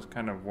triangle is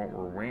kind of what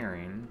we're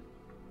wearing.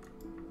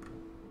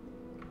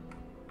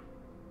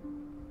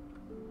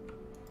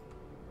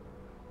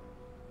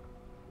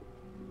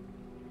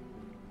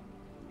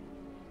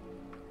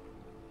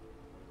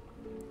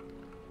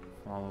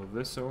 Follow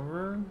this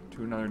over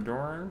to another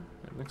door,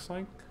 it looks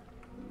like.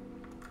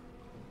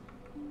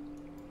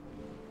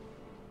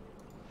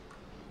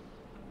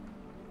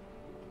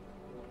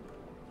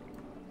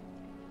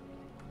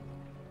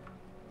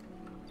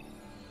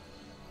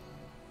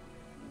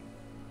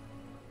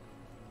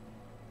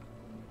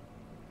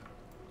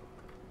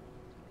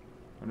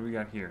 What do we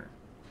got here?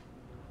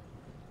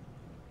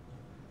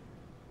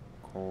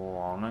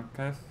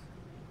 Kolonaketh?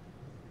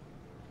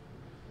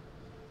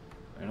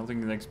 I don't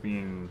think he likes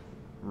being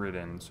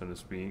ridden, so to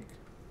speak.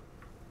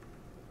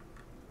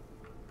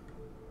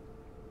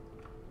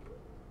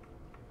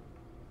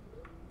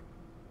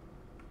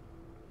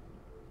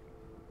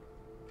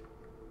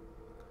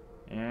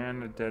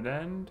 And a dead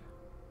end.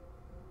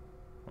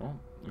 Oh,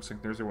 looks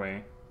like there's a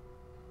way.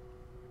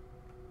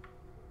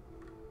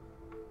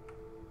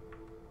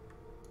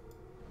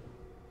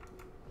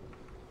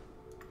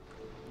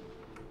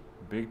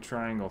 Big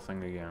triangle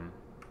thing again.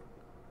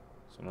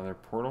 So another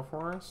portal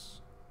for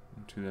us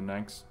into the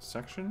next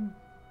section.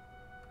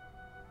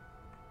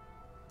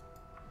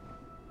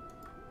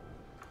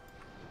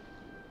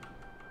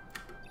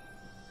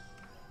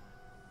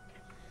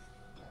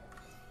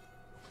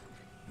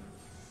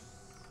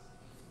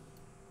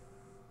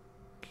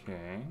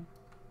 Okay.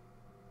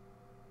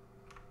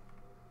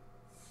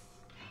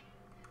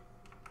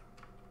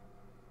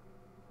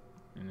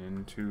 And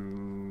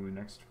into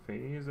next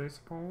phase, I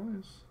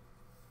suppose.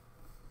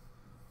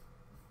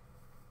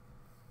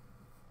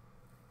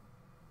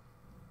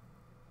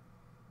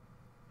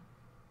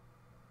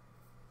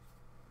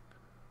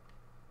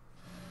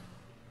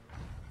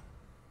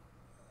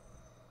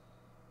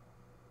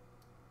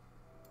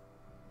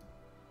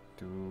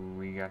 Do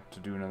we got to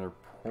do another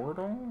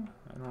portal?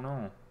 I don't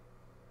know.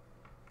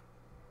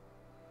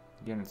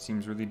 Again, it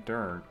seems really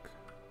dark.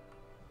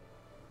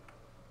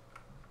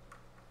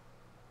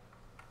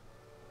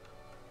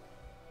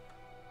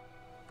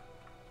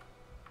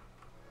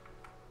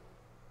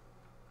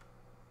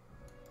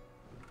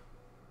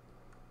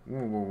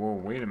 Whoa, whoa, whoa,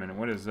 wait a minute,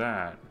 what is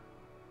that?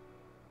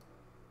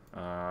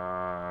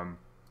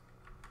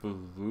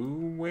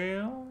 Blue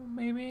whale,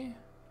 maybe?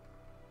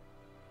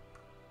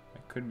 I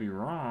could be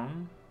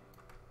wrong.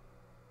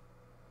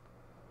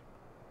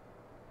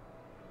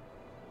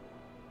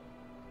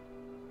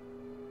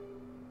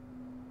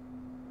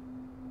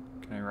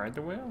 Can I ride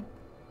the whale?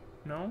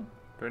 No?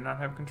 Do I not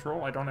have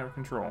control? I don't have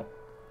control.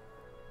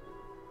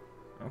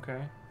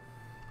 Okay.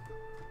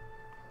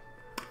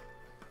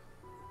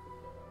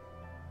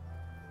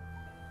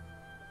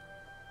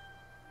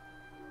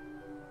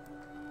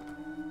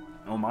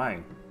 Oh my,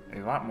 a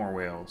lot more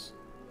whales.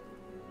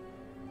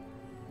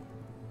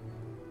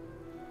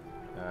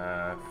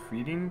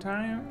 Feeding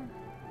time?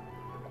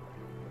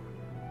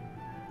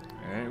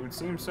 It would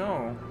seem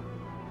so.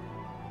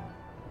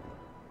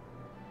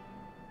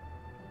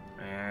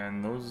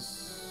 And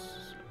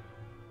those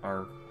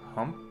are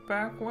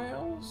humpback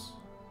whales?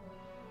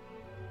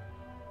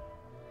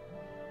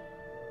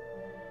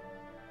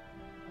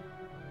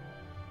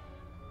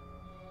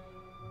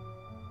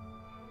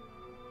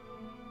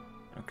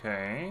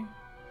 Okay.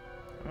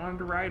 I wanted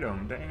to ride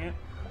them, dang it.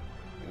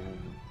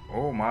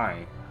 Oh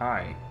my,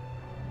 hi.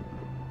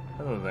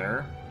 Hello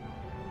there.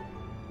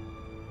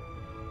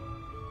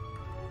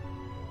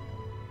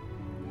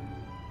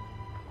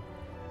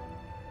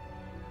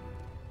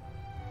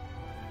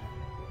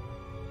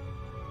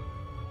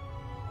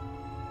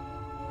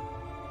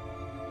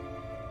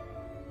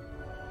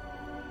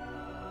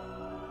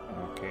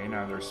 Okay,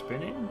 now they're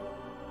spinning.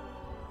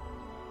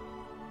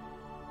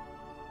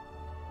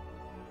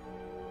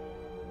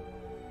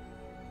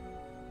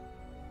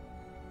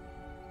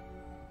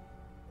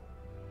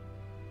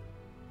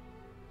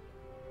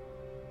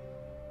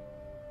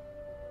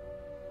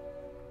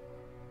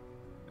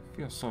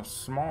 Feels so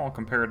small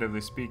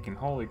comparatively speaking.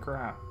 Holy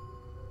crap.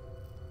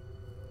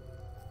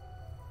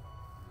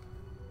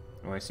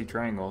 Oh, I see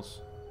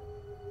triangles.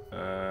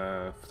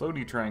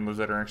 Floaty triangles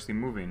that are actually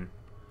moving.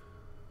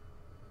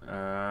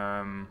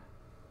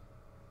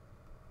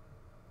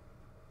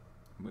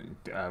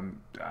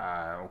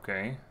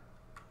 Okay.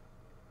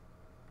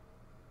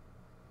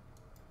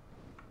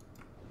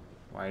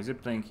 Why is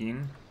it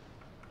blinking?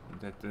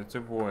 That's a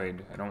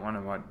void. I don't want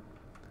to what?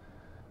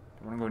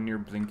 I want to go near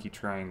blinky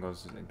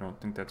triangles. I don't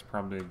think that's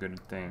probably a good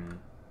thing.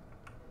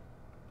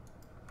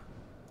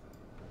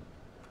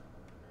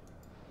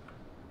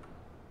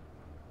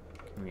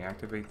 Can we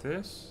activate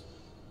this?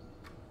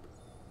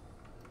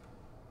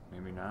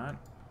 Maybe not.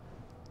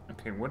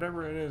 Okay,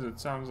 whatever it is, it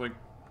sounds like...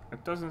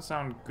 It doesn't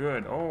sound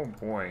good. Oh,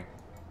 boy.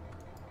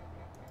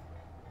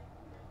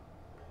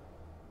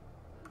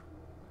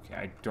 Okay,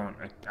 I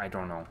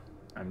don't know.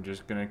 I'm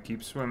just gonna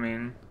keep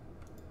swimming.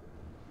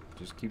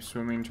 Just keep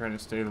swimming, try to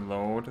stay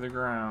low to the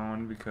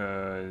ground,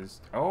 because...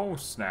 Oh,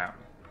 snap.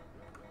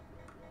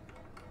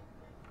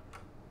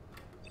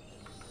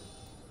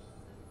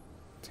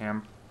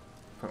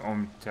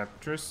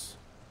 Temptress?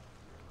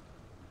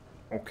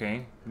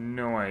 Okay,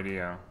 no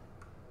idea.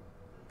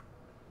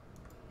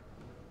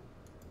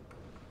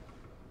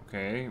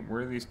 Okay,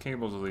 where do these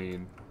cables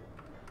lead?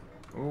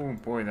 Oh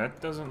boy,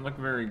 that doesn't look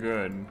very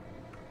good.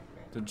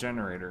 The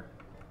generator.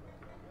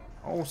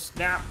 Oh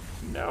snap!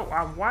 No,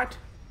 what?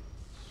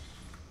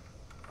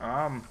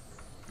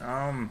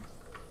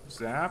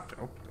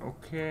 Zapped?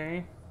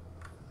 Okay.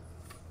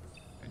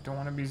 I don't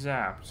want to be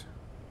zapped.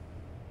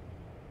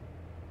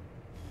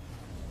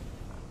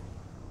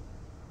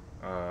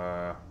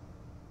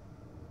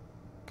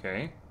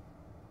 Okay.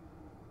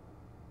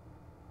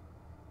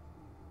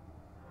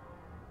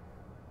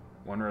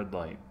 One red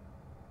light.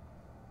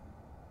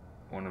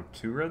 One of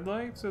two red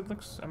lights, it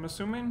looks, I'm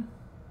assuming?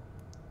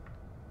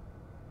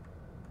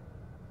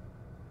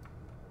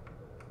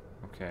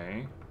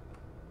 Okay.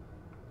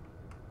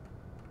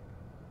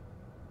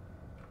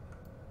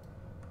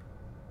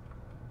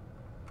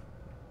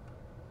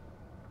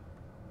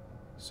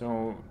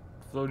 So,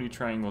 floaty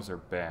triangles are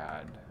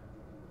bad.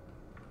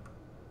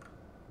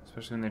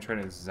 Especially when they try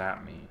to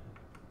zap me.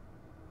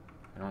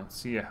 I don't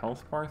see a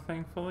health bar,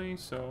 thankfully,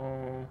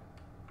 so...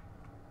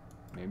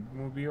 Maybe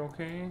we'll be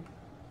okay?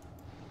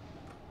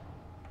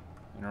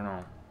 I don't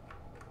know.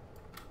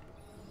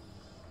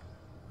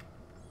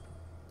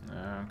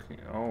 Okay,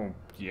 oh,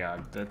 yeah,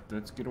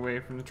 let's get away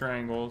from the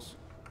triangles.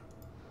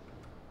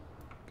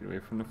 Get away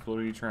from the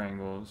floaty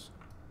triangles.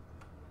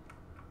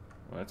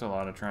 Well, that's a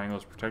lot of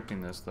triangles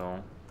protecting this,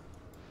 though.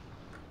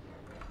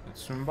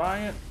 Let's swim by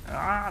it.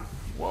 Ah!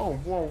 Whoa,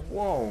 whoa,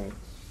 whoa!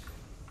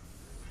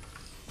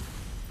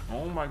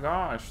 Oh my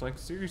gosh, like,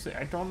 seriously,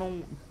 I don't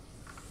know...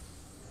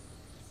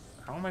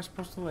 How am I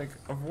supposed to, like,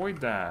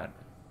 avoid that?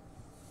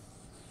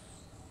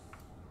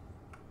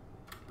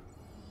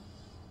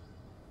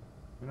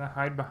 I'm gonna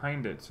hide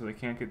behind it so they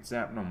can't get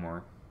zapped no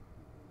more.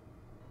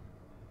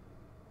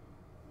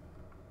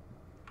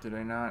 Did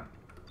I not?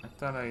 I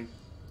thought I...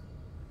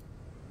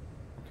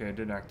 Okay, I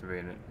did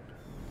activate it.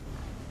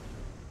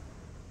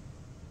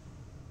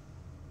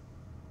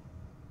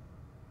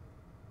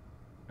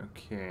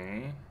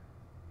 Okay.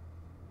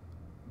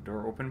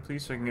 Door open,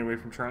 please, so I can get away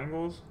from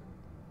triangles.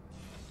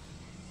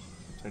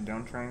 Upside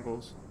down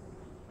triangles.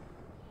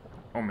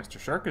 Oh, Mr.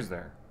 Shark is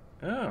there.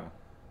 Oh.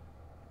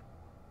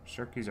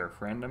 Sharky's our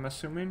friend, I'm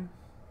assuming?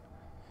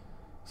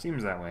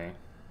 Seems that way.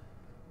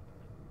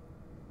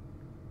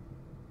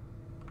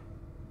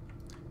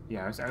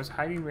 Yeah, I was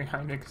hiding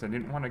behind it because I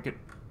didn't want to get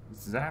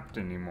zapped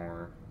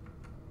anymore.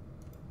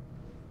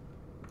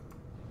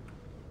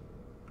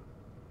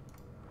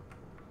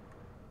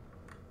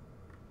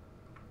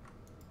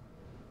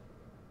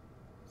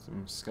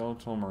 Some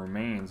skeletal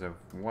remains of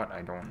what,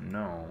 I don't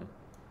know.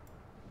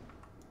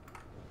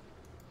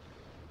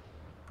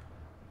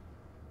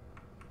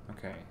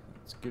 Okay,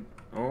 let's get...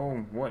 Oh,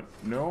 what?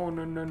 No,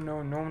 no, no,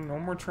 no, no, no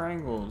more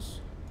triangles.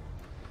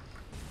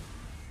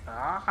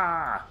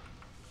 Ah!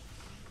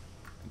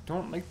 I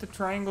don't like the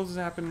triangles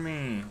zapping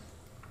me.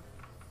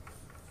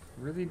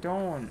 Really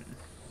don't.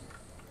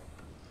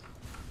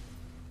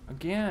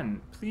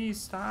 Again, please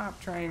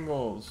stop,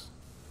 triangles.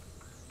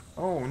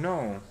 Oh,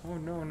 no. Oh,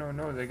 no, no,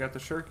 no. They got the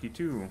Sharky,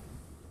 too.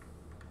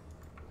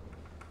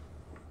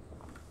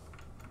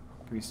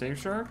 Can we save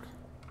Shark?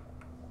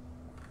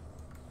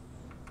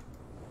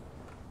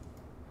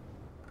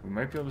 We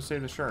might be able to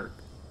save the Shark.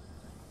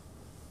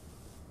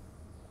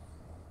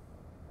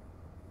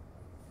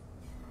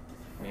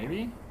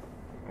 Maybe?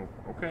 Oh,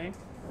 okay.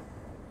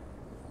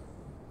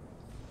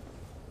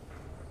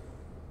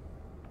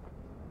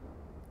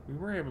 We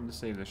were able to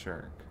save the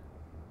Shark.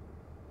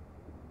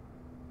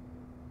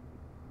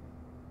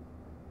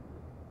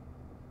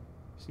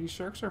 See,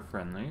 sharks are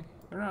friendly.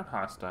 They're not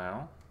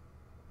hostile.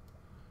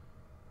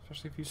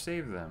 Especially if you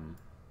save them.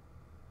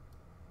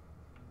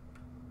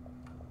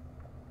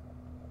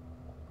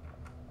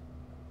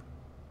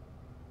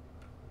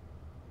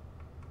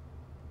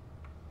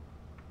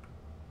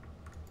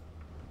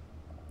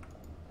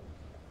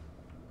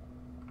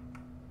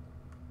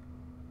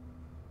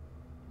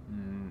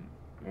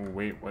 Oh,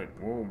 wait,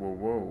 whoa, whoa,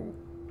 whoa.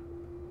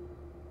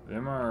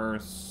 Them are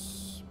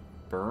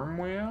sperm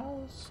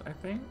whales, I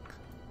think?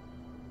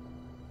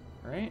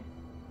 Right?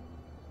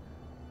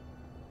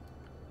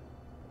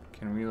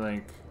 Can we,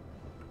 like,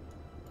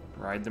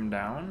 ride them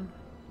down?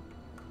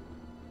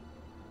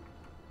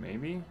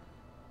 Maybe?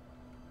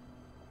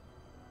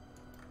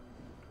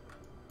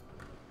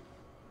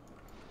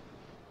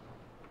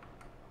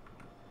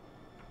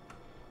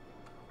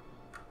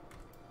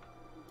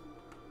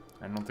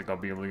 I don't think I'll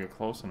be able to get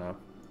close enough.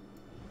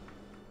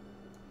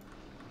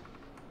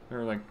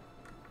 They're like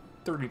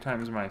 30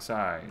 times my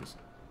size.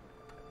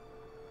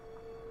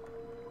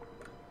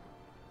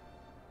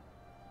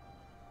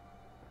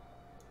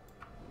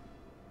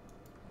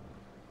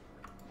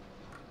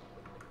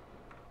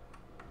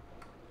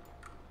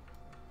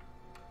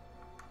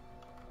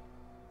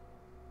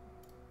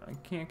 I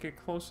can't get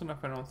close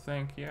enough, I don't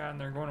think. Yeah,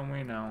 and they're going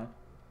away now.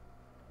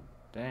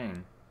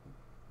 Dang.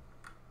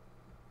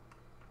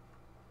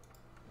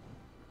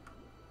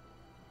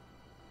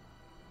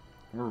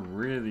 We're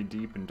really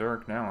deep and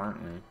dark now,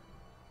 aren't we?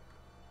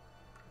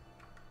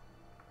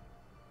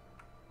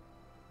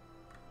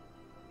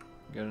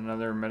 Got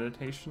another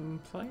meditation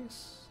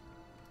place?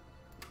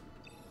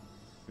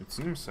 It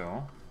seems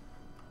so.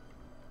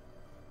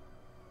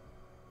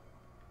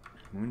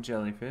 Moon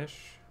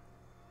jellyfish.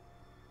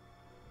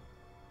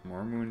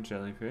 More moon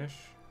jellyfish.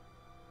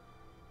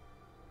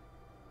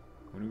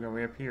 What do we got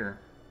way up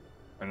here?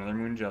 Another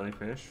moon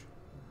jellyfish.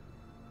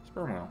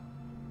 Sperm whale.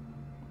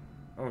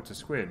 Oh, it's a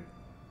squid.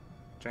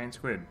 Giant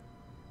squid.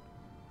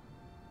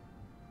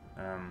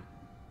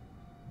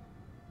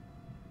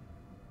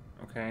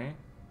 Okay.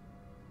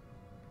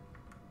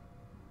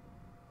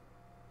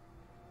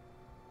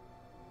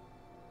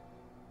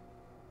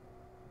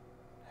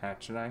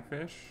 Hatchet eye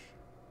fish.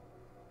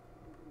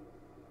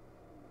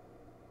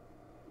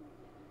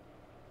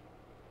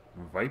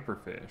 Viper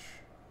fish.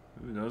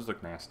 Ooh, those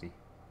look nasty.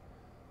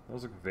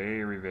 Those look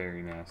very,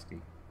 very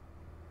nasty.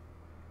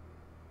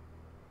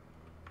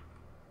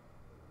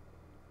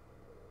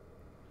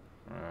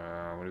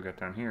 What do we got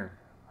down here?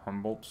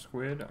 Humboldt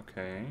squid,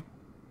 okay.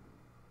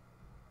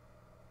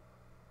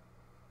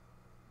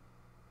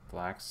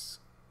 Black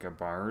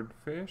scabbard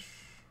fish.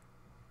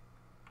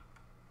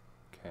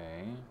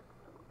 Okay.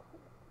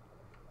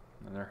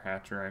 Another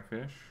hatcher eye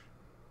fish.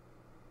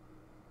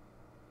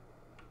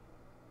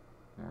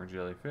 More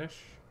jellyfish.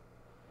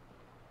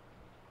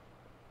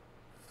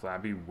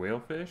 Flabby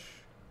whalefish.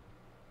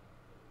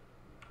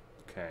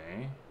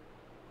 Okay.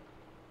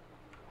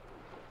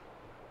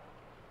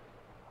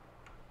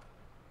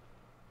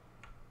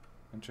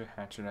 Bunch of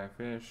hatchet eye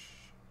fish.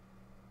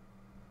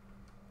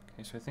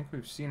 Okay, so I think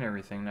we've seen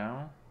everything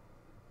now.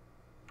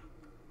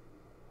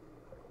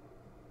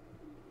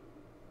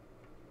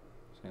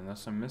 So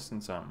unless I'm missing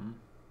something.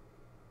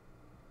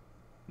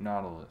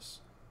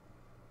 Nautilus.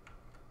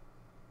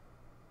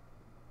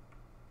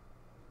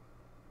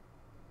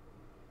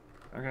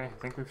 Okay, I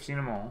think we've seen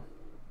them all.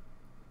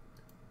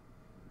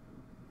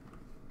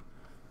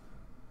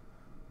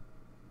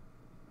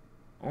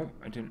 Oh,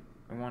 I didn't.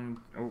 I wanted.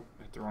 Oh,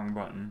 hit the wrong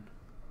button.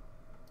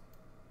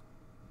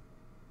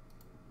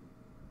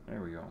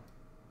 There we go.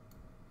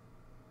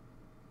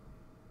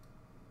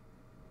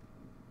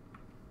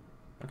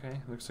 Okay,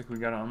 looks like we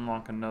gotta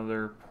unlock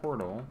another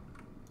portal.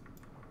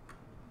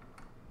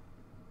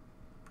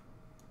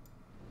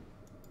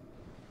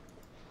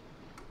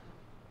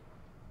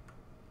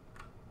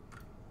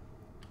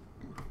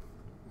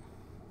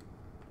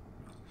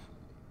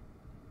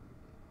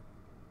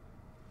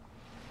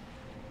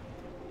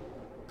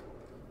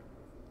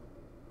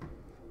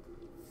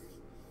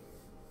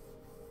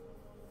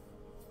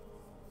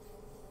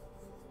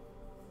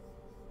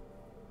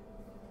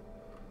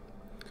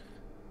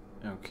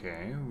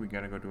 Okay, we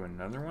gotta go to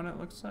another one, it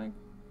looks like.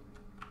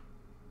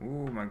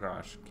 Oh my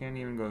gosh, can't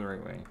even go the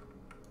right way.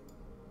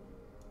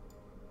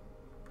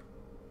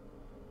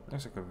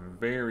 Looks like a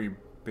very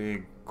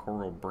big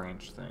coral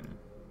branch thing.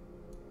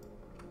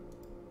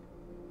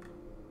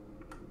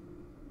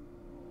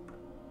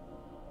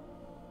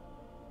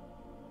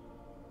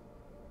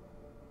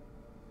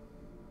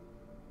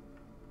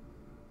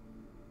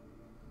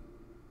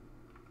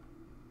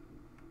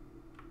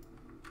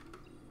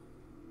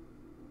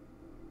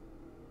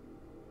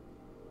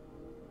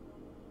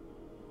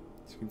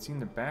 As you can see in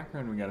the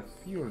background, we got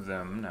a few of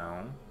them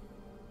now.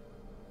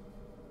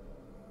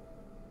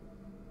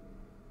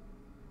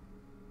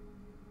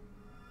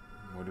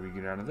 What do we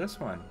get out of this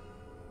one?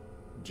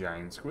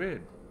 Giant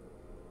squid.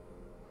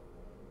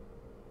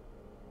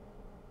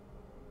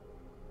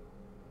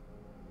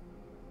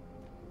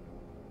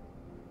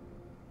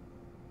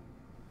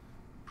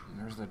 And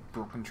there's that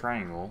broken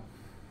triangle.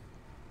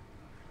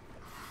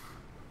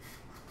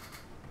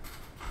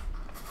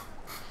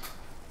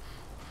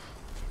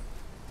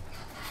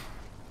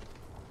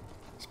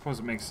 I suppose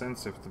it makes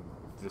sense if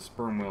the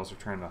sperm whales are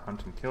trying to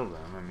hunt and kill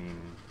them. I mean,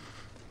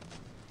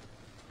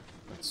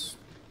 that's,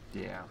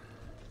 yeah.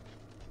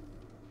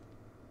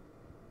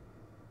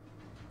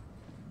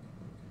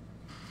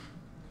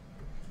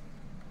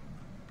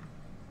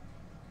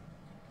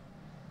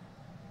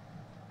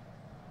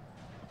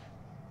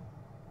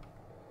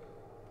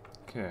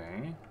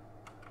 Okay.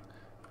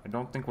 I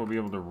don't think we'll be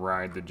able to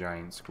ride the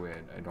giant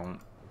squid. I don't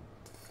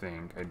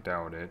think. I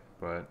doubt it,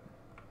 but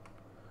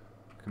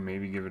can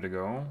maybe give it a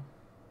go.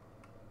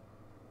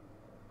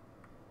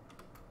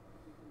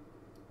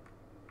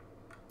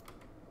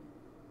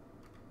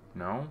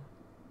 No?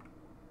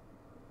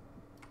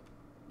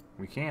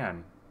 We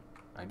can.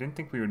 I didn't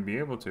think we would be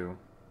able to.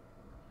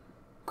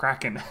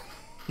 Kraken!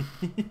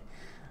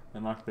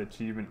 Unlock the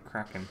achievement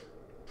Kraken.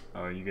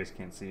 Oh, you guys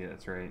can't see it,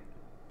 that's right.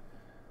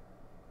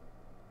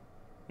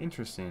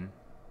 Interesting.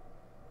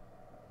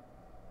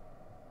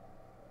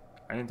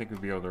 I didn't think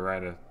we'd be able to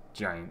ride a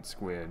giant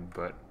squid,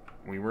 but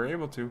we were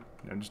able to.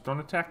 Now just don't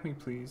attack me,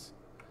 please.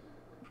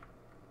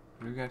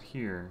 What do we got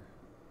here?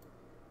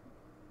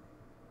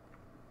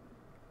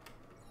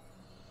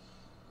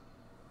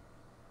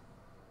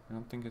 I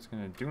don't think it's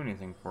gonna do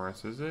anything for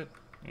us, is it?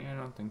 Yeah, I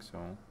don't think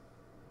so.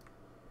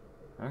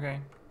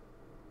 Okay.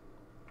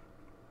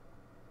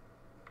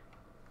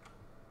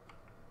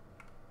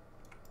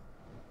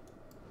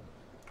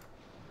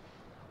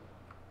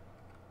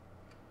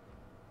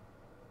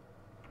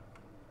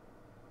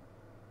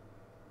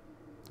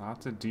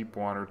 Lots of deep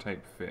water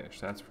type fish,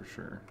 that's for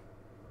sure.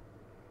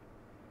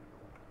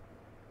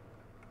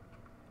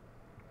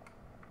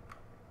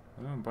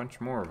 Oh, a bunch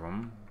more of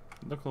them.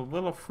 Look a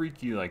little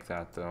freaky like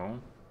that, though.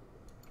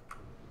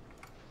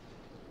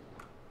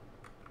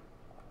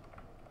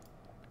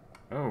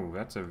 Oh,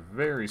 that's a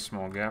very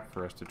small gap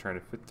for us to try to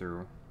fit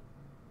through.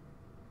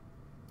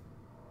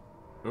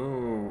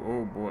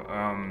 Oh boy,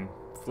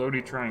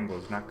 floaty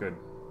triangles, not good.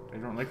 I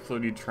don't like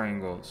floaty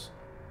triangles.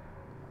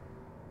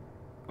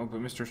 Oh, but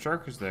Mr.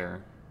 Shark is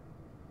there.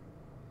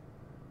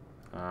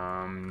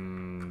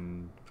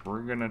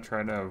 We're gonna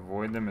try to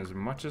avoid them as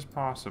much as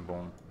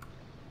possible.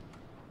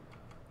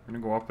 We're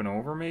gonna go up and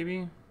over,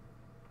 maybe?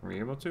 Are we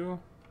able to?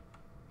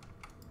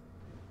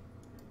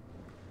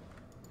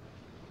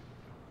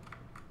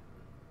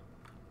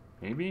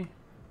 Maybe?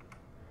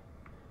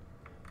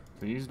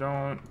 Please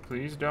don't.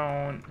 Please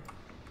don't.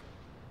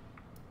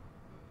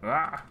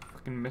 Ah!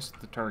 Freaking missed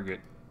the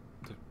target.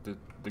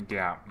 The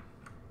gap.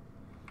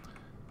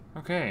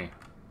 Okay.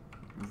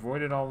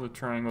 Avoided all the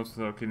triangles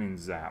without getting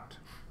zapped.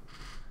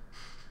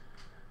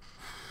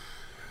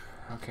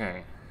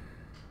 Okay.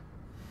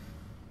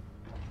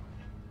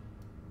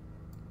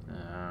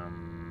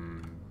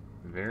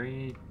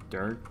 Very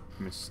dark,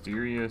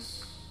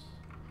 mysterious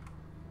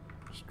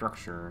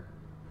structure.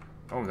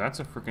 Oh,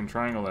 that's a freaking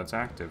triangle that's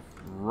active.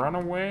 Run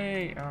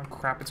away! Oh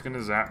crap, it's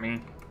gonna zap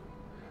me.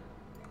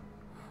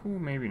 Ooh,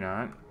 maybe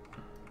not.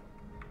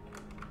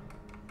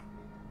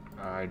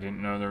 I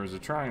didn't know there was a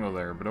triangle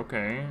there, but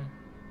okay.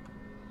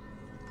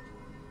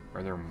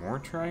 Are there more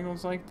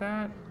triangles like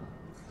that?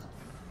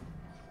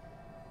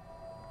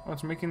 Oh,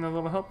 it's making the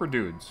little helper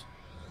dudes.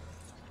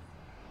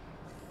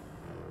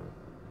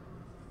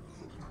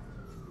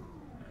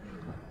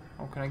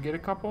 Oh, can I get a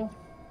couple?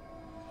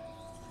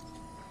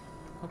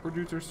 Helper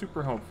dudes are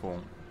super helpful.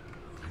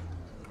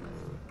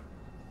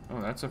 Oh,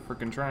 that's a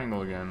freaking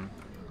triangle again.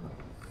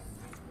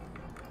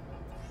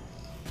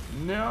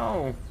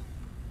 No!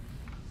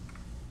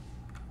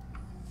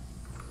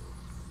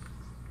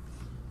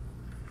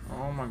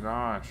 Oh my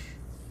gosh.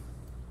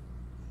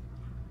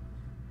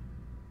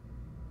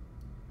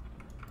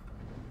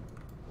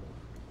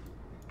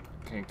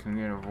 Okay, can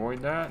we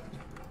avoid that?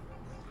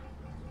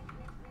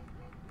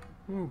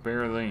 Ooh,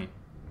 barely.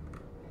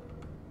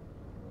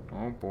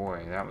 Oh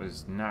boy, that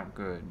was not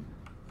good.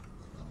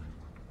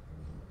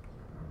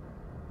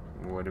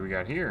 What do we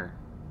got here?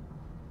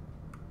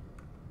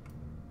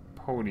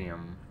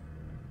 Podium.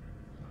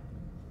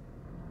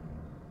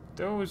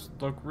 Those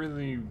look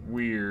really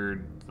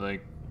weird,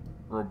 like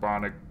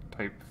robotic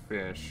type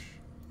fish.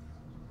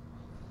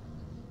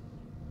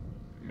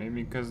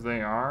 Maybe because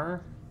they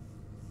are?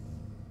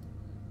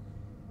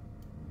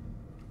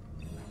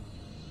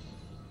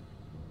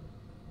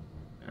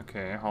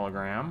 Okay,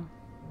 hologram.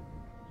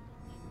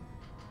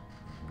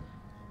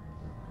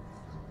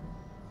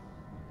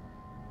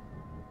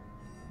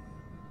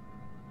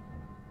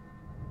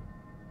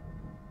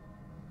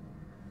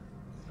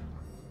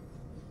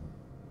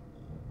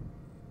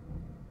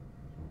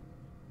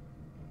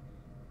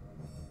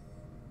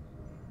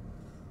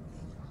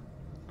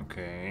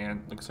 Okay, it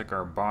looks like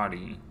our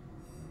body.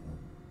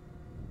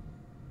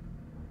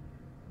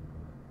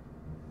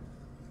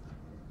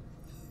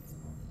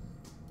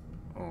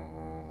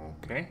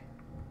 Okay.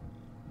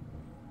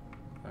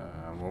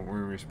 What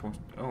were we supposed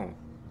to... Oh,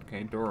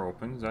 okay, door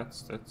opens.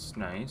 That's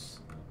nice.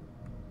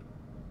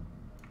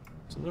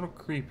 It's a little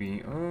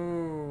creepy.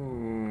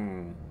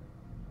 Oh.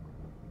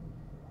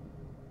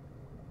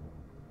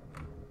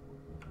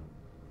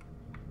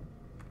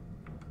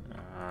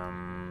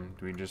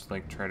 Do we just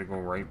like try to go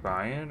right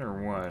by it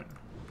or what?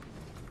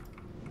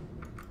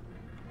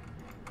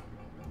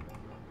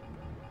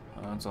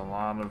 That's a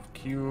lot of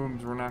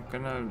cubes. We're not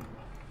gonna...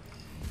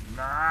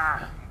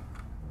 Ah!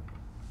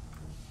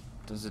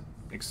 Does it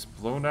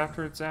explode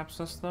after it zaps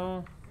us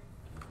though?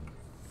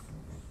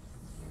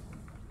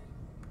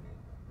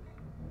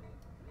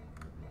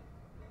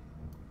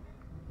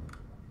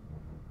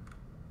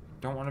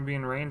 Don't want to be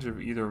in range of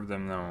either of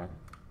them, though.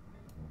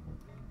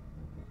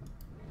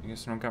 I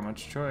guess I don't got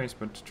much choice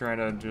but to try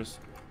to just...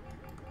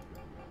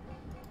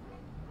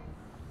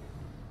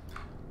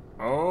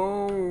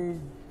 Oh,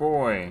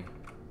 boy.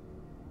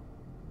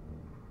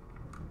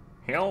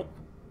 Help.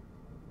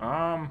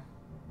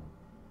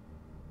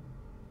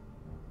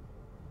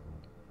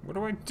 What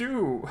do I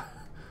do?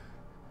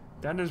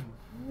 That is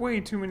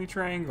way too many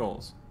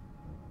triangles.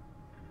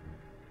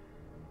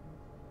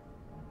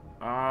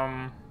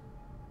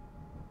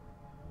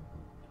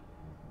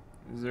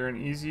 Is there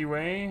an easy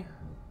way?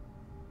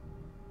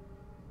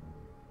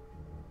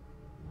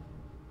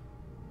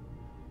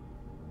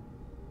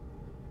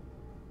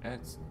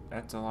 That's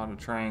a lot of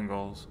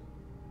triangles.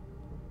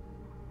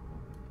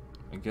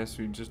 I guess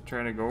we just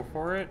try to go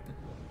for it.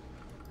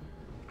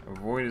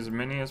 Avoid as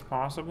many as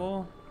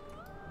possible.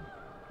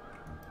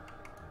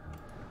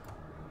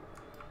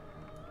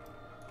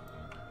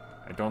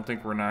 I don't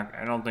think we're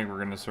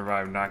gonna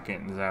survive not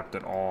getting zapped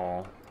at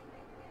all.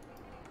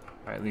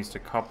 By at least a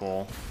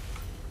couple.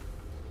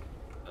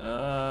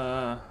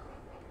 Oh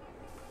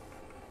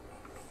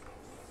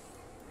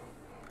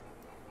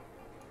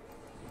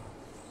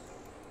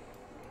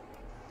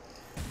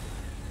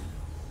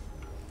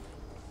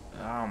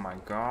my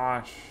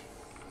gosh.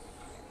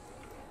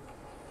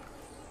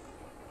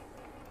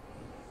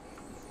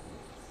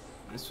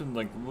 This would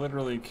like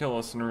literally kill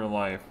us in real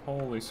life.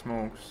 Holy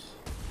smokes.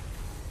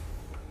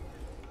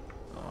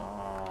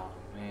 Oh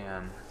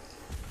man.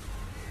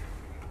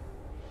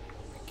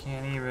 I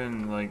can't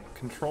even like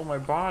control my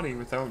body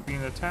without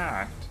being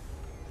attacked.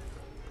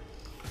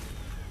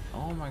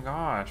 Oh my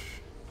gosh.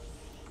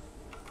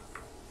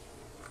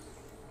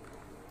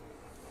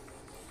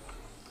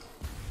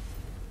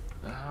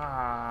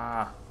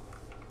 Ah.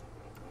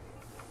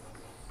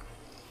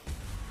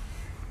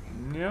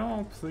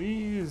 No,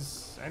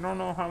 please. I don't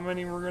know how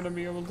many we're gonna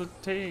be able to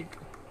take.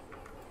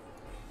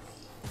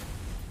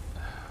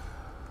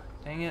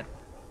 Dang it.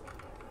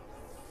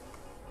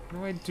 What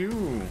do I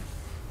do?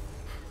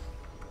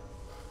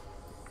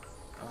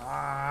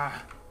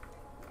 Ah.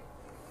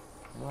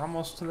 We're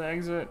almost to the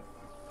exit.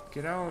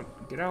 Get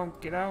out, get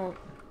out, get out.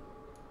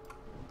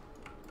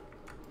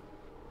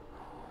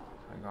 Oh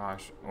my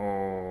gosh.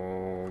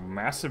 Oh,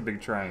 massive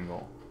big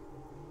triangle.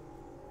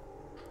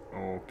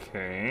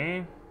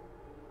 Okay.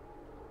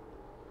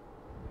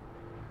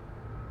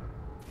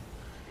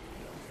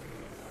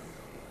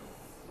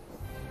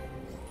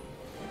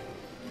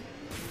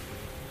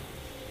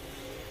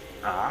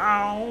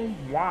 Ow,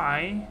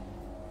 why?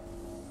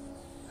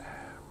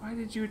 Why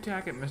did you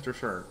attack it, Mr.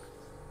 Shark?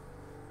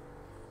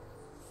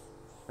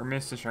 Or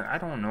Mr. Shark, I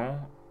don't know.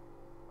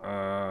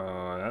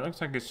 That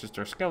looks like it's just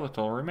our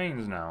skeletal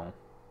remains now.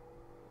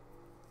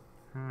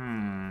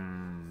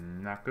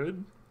 Not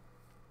good.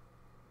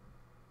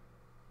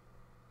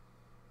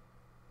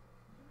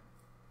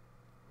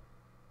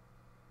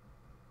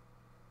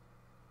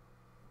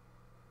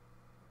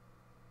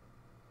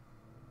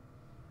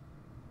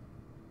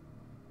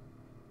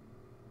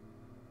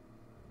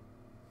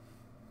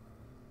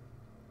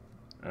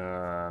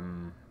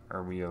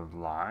 Are we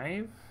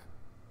alive?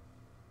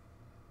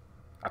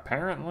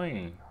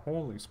 Apparently.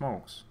 Holy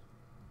smokes.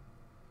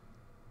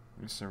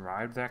 We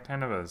survived that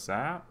kind of a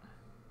zap?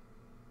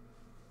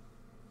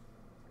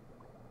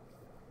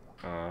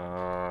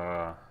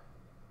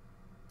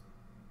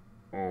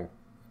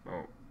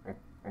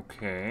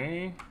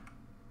 Okay.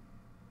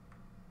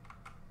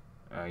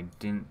 I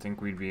didn't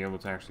think we'd be able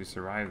to actually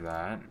survive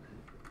that.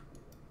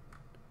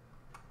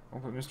 Oh,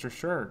 but Mr.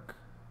 Shark.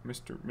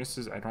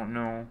 Mrs. I don't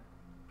know.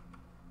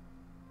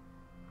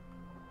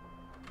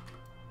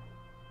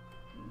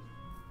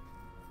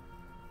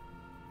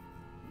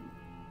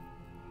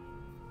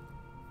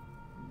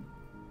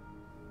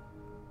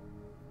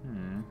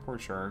 Poor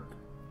shark.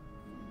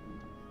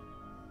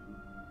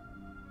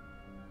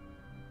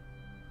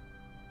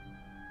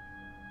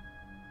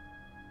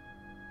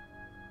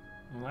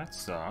 Well, that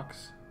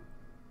sucks.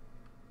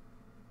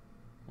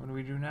 What do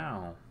we do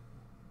now?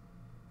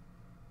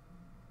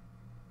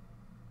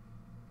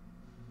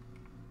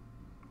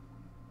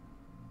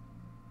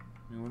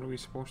 I mean, what are we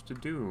supposed to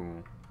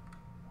do?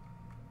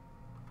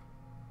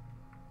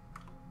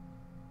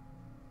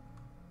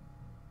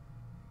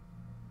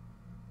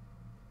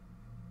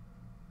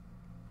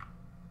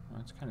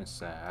 That's kind of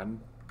sad.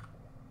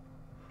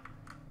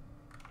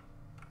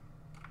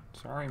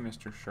 Sorry,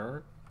 Mr.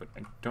 Shark, but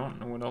I don't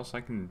know what else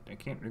I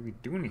can't really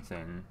do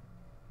anything.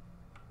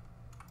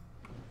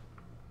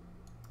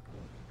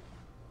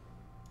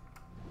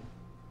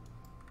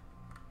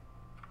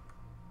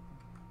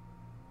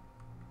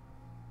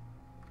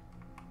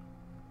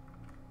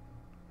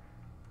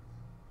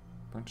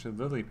 Bunch of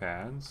lily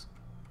pads.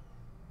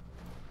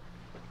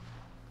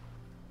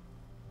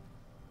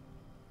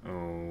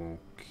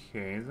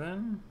 Okay,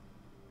 then.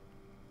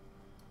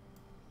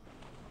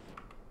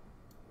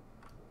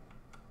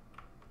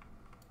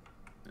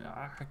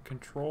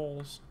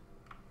 Controls.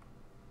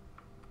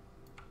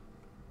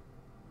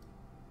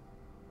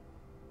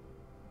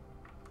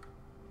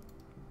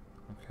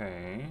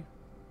 Okay.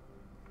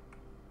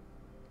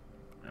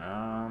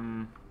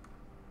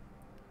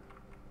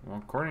 Well,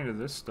 according to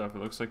this stuff, it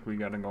looks like we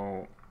gotta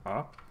go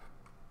up.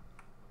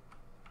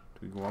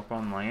 Do we go up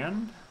on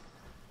land?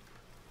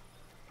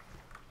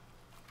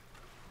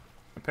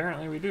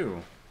 Apparently we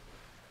do.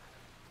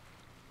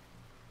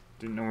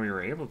 Didn't know we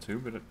were able to,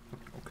 but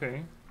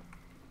okay.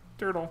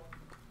 Turtle,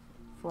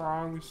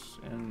 frogs,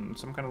 and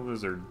some kind of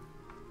lizard.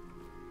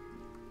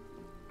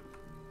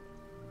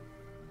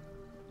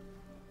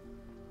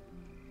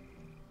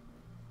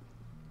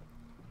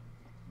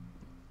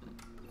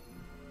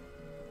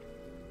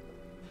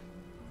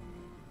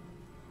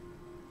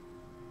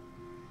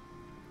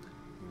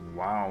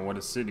 Wow, what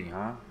a city,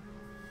 huh?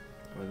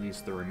 Or at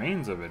least the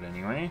remains of it,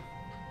 anyway.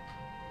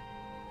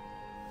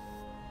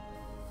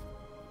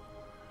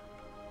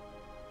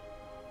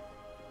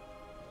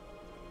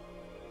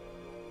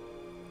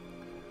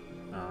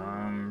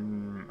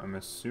 I'm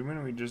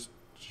assuming we just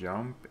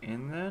jump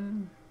in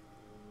then?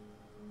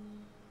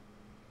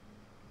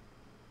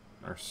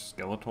 Our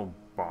skeletal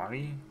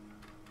body?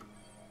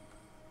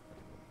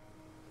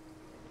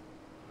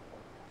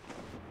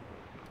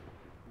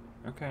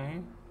 Okay.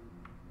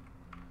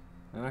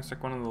 That looks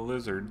like one of the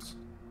lizards.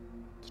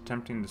 It's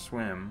attempting to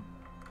swim.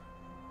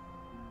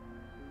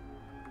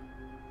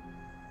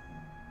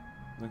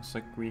 Looks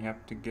like we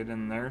have to get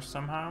in there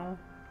somehow.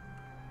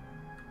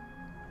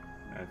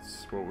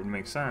 That's what would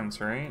make sense,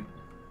 right?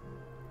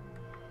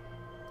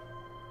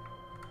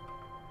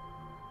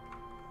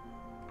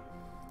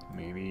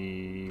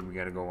 Maybe we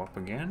gotta go up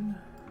again?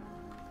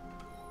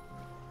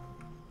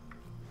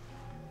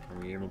 Are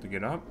we able to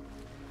get up?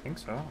 I think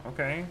so.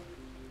 Okay.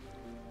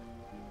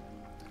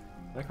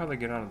 I like how they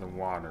get out of the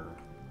water.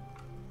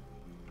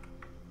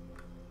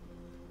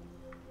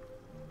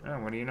 Oh,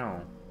 what do you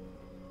know?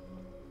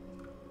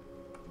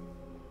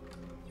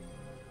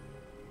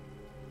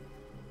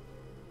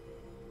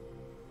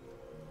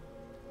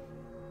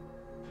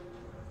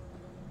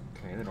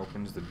 Okay, that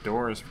opens the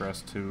doors for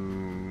us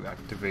to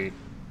activate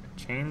a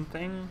chain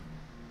thing.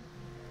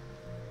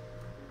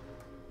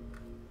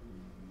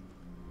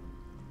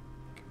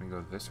 Can we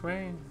go this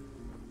way?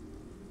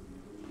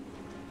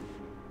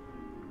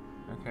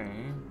 Okay.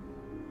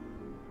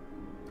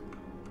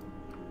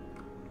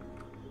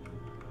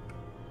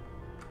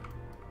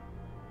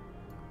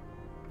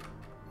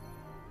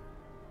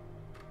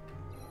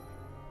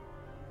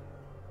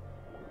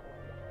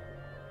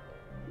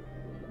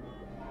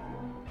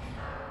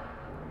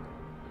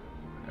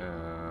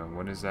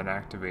 What is that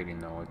activating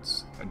though?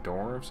 It's a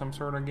door of some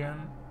sort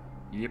again?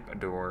 Yep, a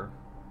door.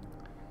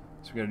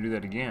 So we gotta do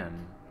that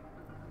again.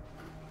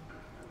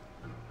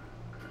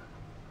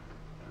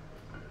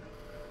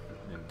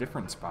 In a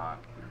different spot.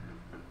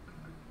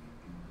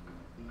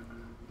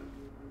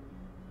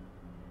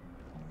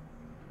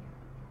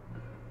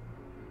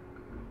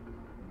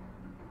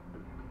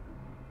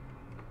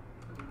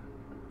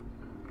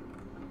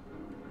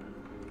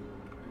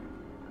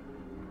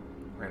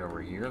 Right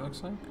over here, it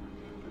looks like.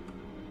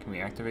 Can we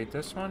activate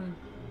this one?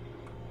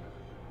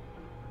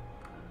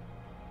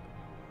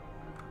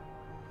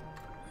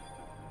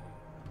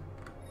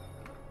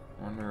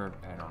 Wonder,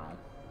 I don't know.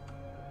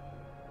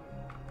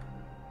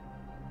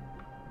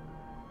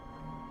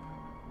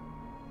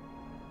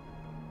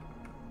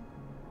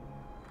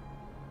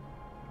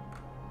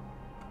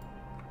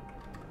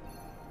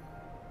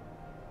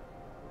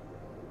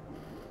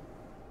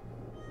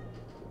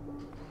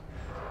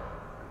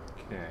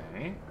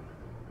 Okay.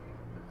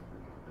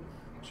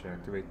 Should I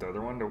activate the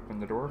other one to open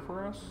the door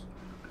for us?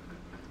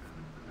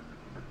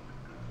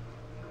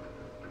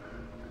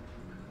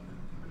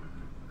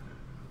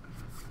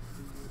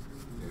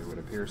 It would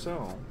appear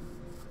so.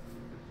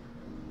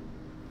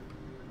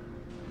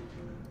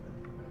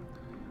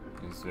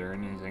 Is there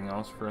anything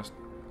else for us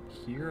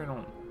here? I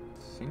don't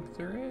think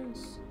there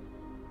is.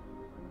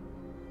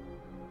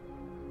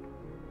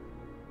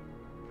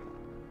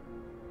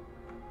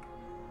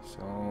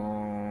 So...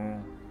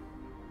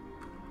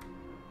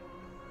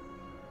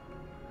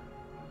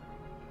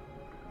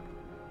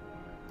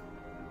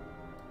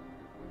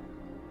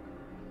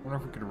 I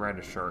wonder if we could ride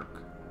a shark.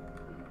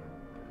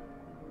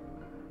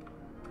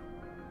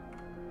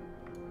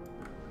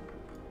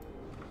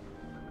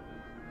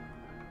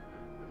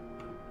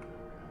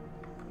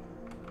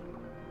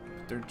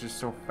 But they're just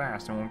so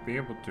fast, I won't be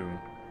able to.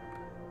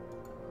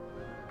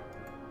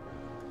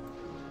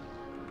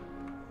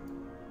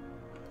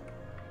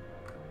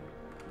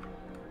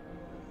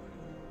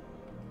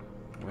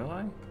 Will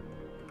I?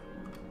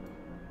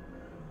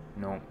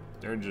 No,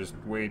 they're just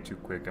way too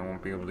quick. I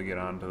won't be able to get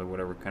onto the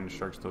whatever kind of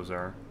sharks those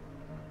are.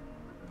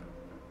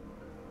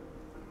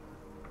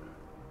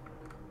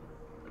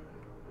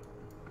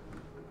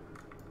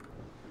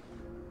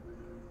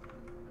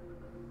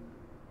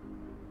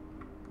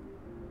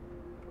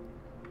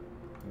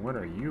 What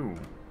are you?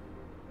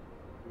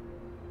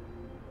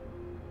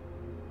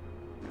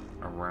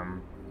 A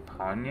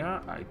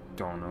rampanya? I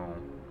don't know.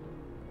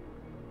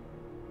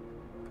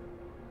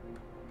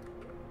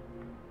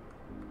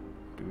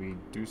 Do we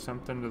do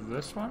something to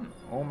this one?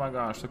 Oh my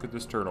gosh, look at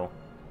this turtle.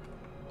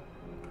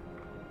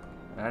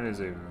 That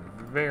is a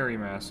very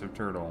massive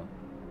turtle.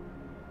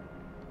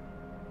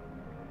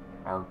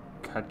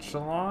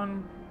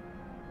 Arcatchalon?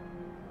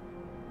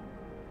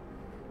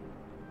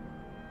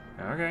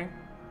 Okay.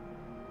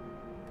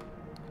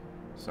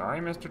 Sorry,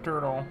 Mr.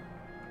 Turtle.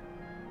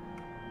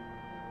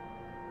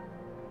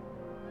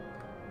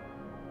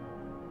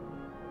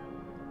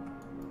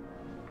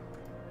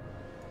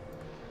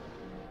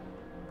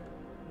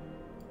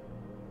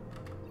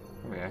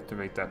 We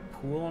activate that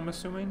pool, I'm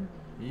assuming?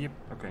 Yep,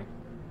 okay.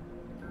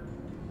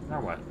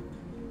 Now what?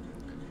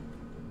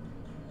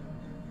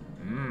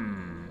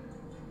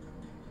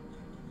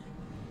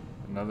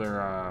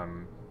 Another,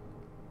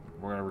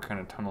 whatever kind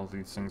of tunnels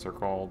these things are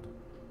called.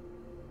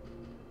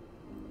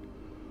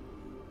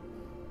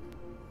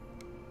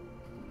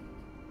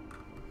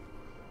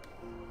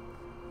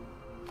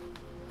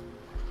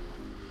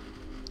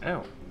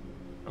 Oh,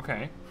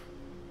 okay.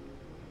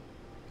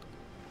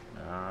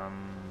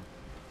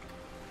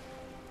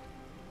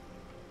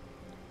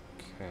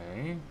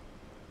 Okay.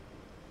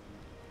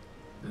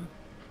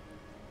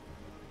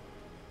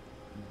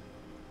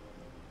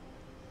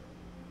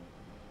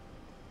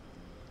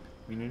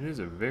 I mean, it is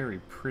a very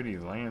pretty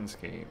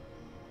landscape.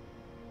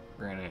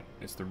 Granted,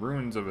 it's the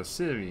ruins of a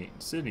city,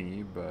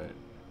 but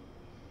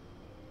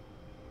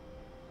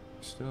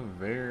still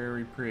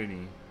very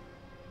pretty.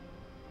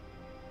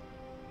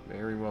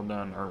 Very well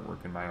done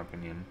artwork, in my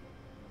opinion.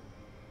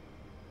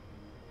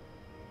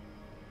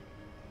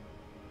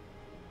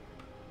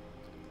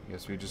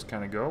 Guess we just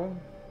kind of go.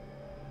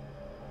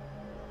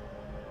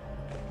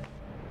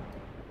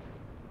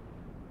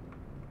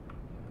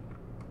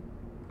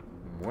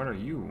 What are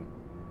you?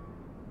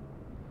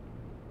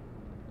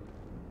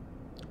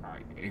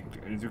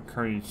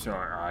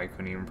 Sorry, I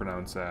couldn't even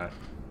pronounce that.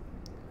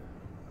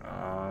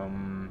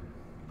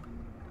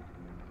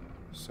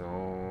 So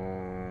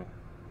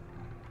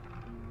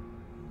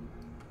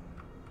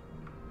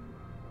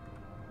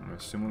I'm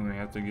assuming we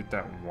have to get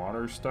that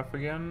water stuff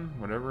again,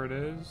 whatever it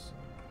is.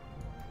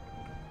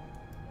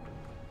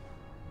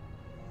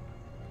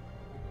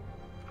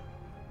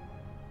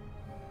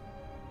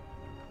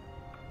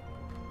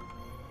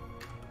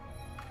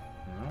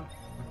 No,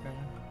 okay.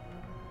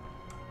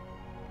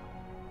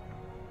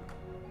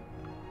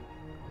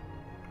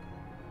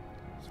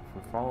 So if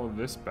we follow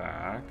this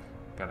back,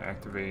 gotta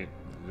activate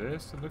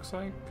this, it looks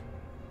like.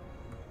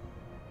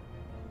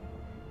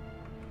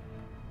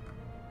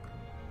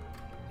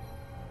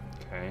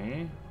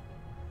 Okay.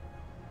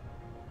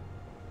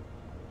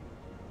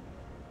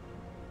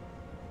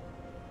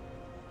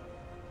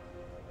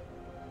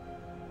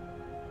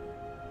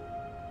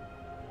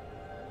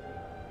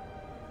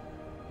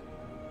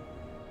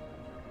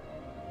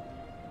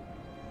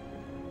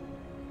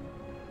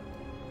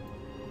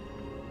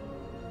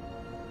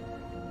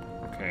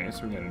 Okay,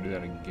 so we gotta do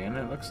that again,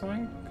 it looks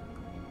like.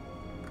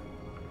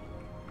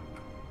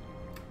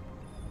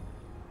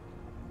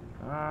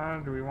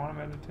 Do we want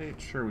to meditate?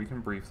 Sure, we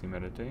can briefly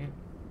meditate.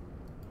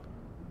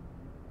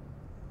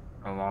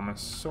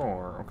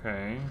 Alamasaur,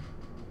 okay.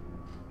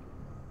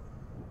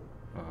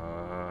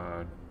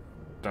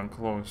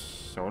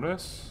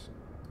 Dunklosotus?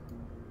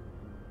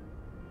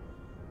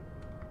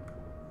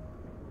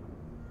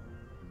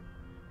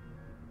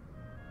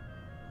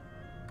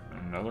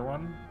 Another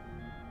one?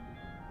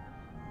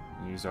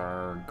 These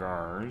are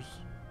Gars.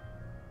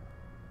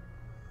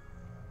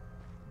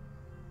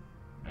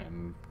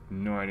 And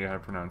no idea how to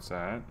pronounce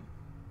that.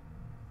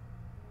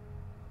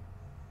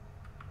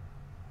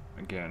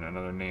 Again,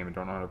 another name I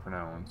don't know how to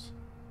pronounce.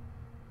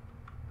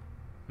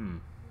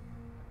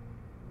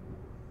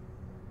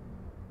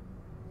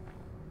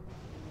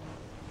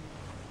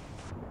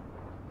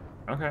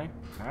 Okay,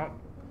 well,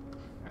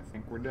 I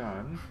think we're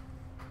done.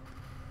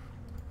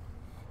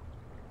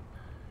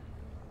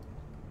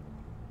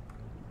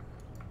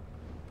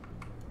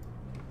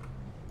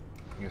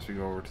 I guess we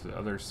go over to the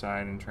other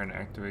side and try to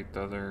activate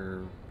the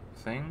other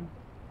thing.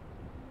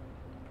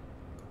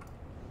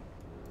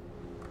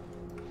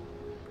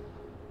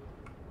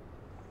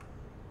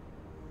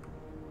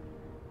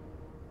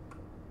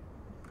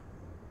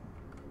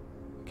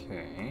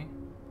 Okay.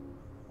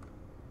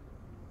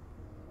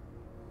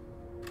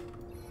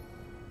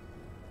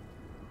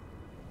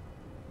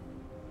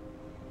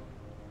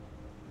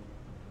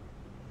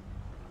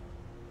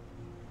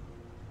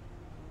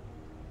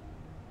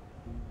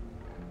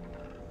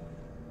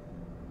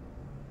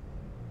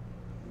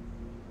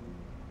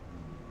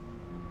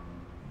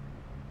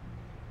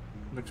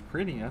 Looks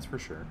pretty, that's for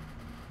sure.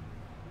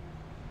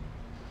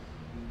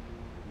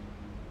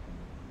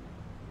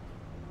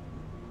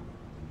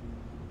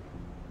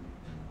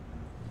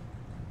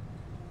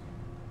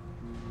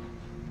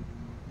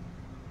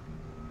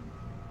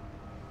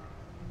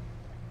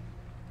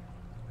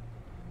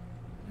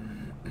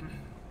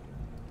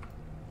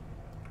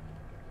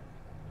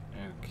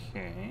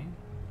 Okay.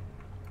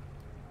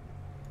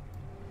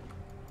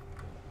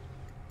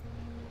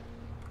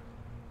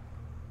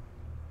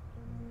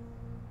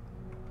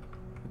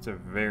 It's a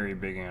very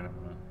big animal.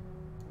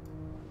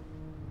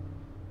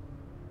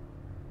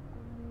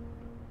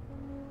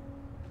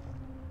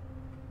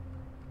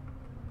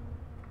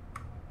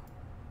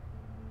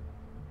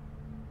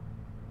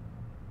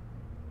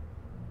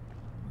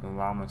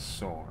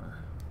 Llamasaur.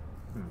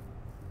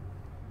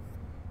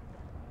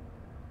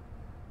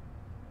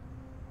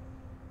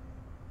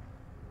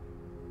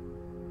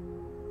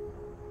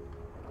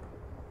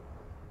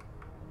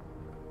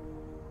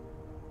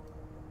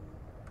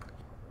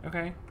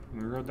 Okay,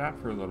 we rode that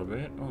for a little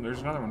bit. Oh, there's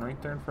another one right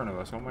there in front of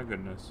us. Oh my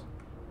goodness.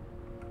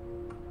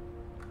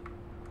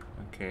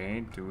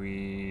 Okay, do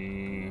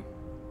we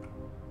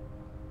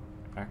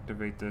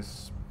activate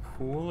this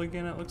pool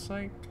again, it looks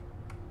like?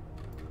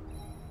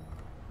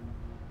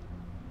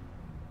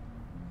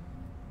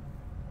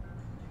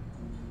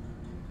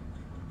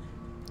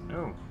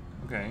 Oh,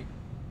 okay.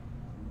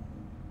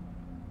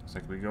 Looks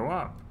like we go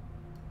up.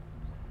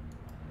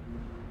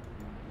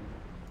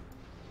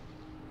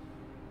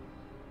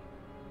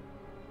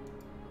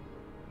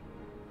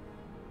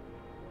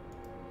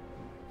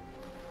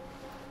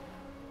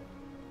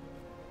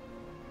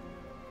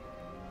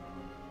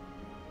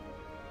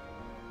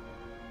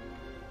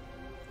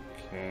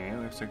 Okay,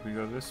 looks like we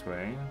go this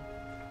way.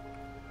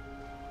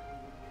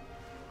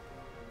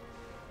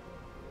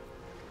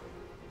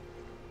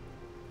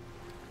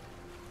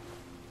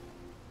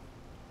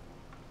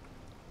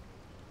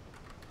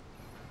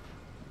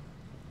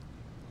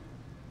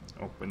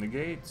 Open the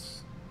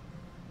gates.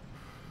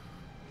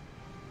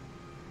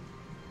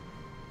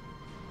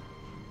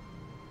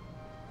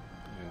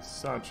 It's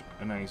such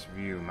a nice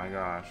view, my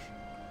gosh.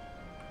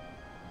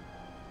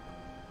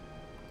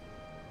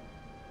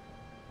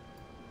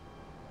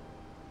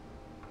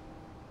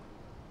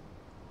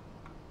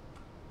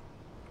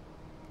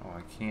 Oh,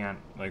 I can't,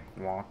 like,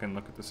 walk and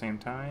look at the same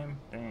time?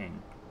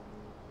 Dang.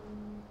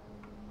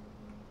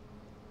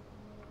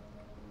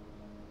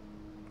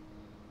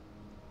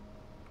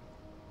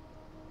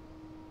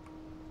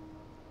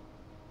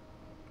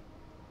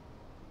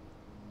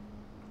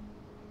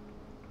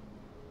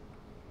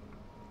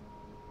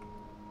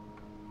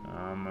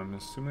 I'm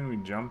assuming we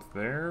jump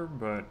there,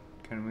 but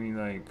can we,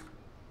 like...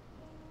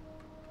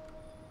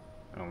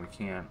 Oh, we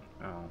can't.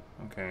 Oh,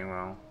 okay,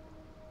 well...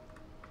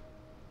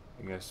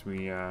 I guess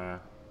we,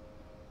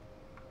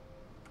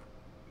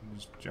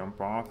 just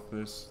jump off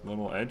this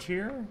little edge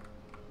here?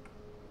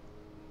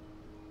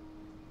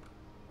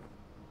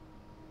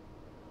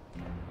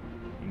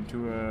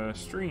 Into a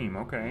stream,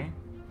 okay.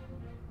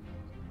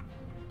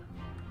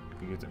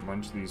 We get a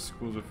bunch of these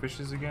schools of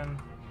fishes again.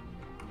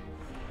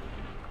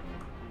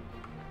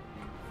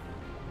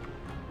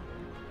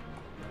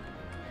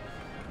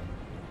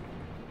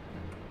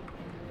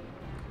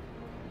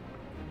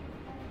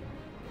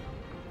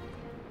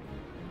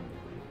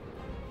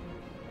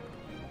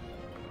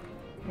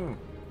 Ooh,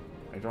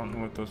 I don't know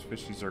what those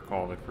fishies are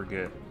called, I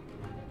forget.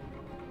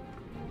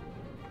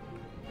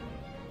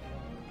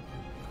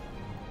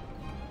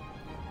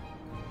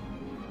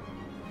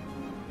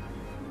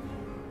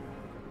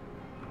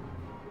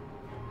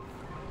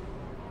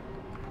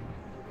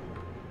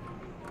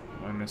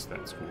 I missed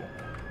that school.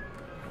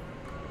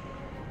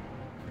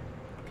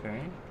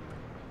 Okay,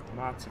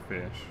 lots of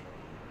fish.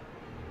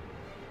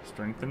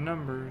 Strength in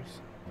numbers.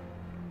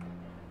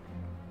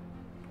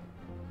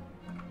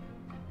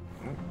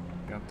 Oh,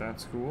 got that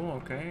school,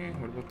 okay.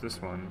 What about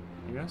this one?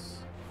 Yes?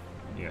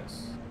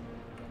 Yes.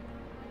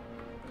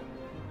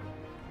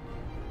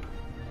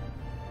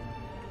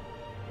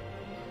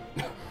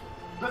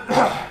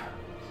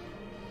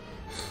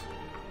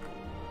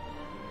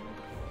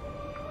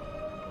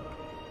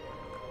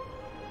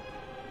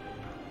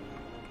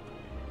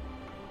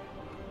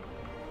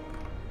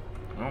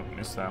 Oh,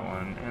 missed that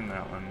one and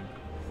that one.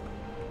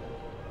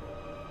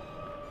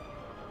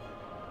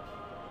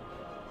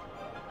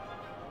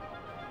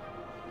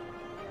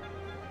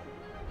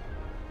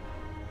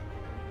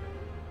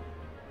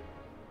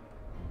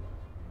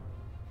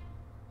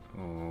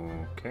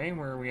 Okay,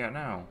 where are we at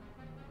now?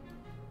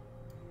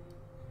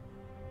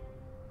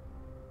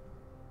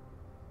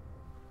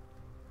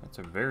 That's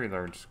a very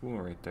large school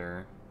right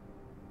there.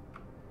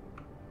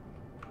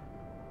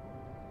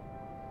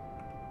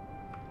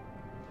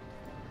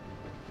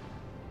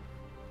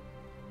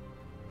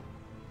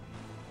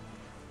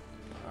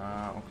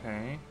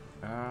 Okay.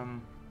 I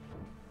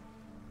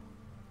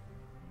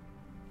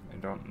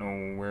don't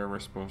know where we're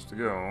supposed to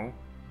go.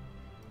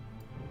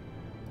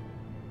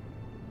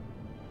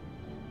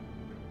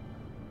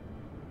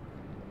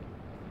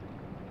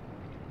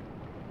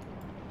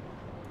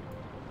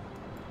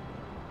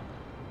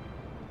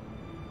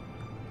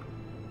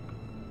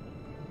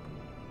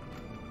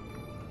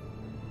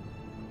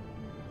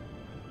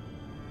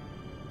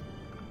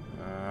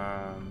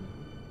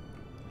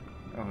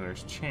 Oh,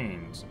 there's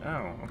chains.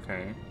 Oh,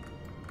 okay.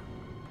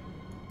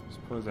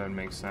 Suppose that would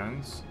make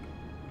sense.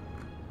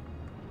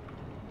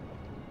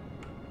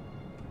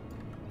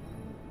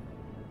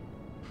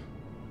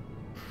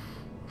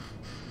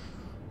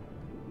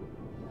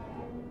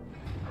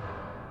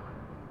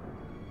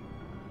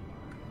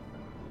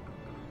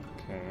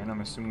 Okay, and I'm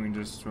assuming we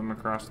just swim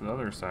across to the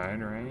other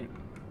side, right?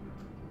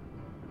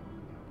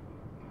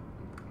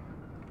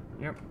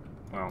 Yep.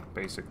 Well,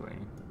 basically.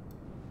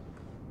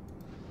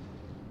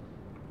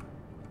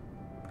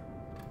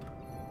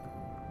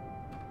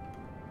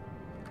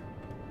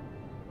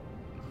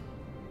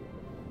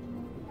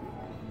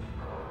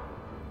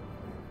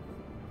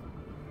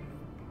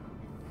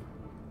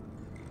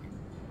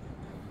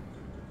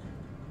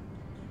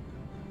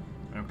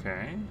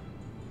 Okay.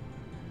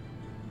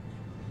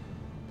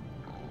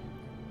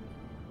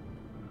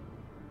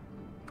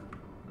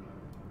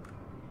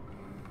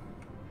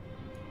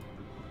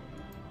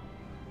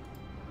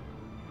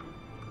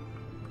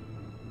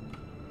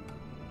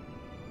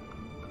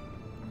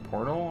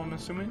 Portal, I'm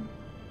assuming?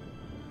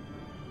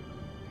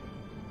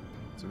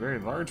 It's a very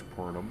large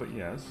portal, but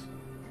yes.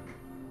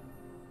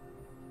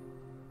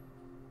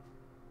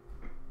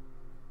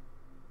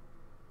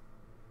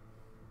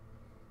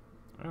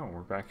 Oh,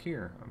 we're back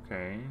here.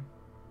 Okay.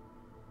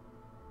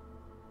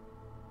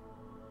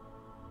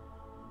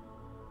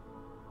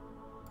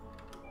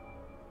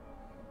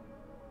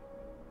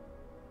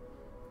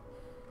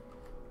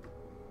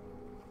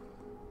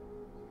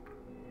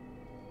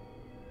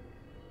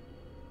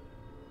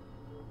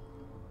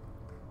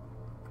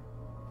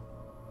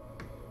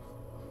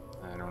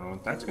 I don't know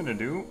what that's gonna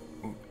do.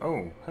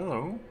 Oh,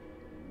 hello.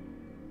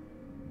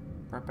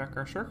 Brought back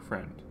our shark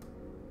friend.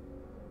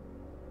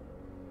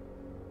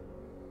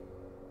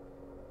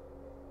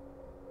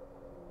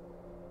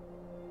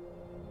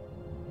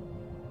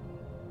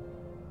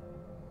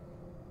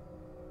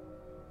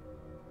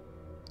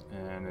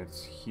 And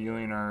it's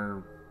healing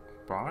our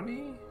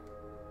body?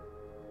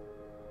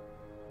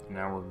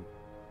 Now we're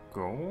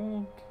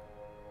gold?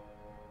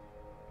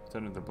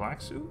 Instead of the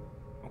black suit?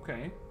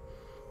 Okay.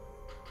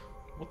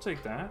 We'll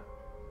take that.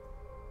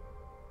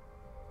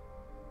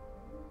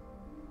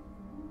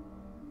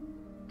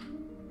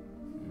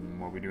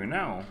 What are we doing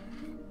now?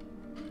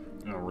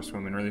 Oh, we're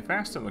swimming really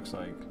fast, it looks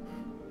like.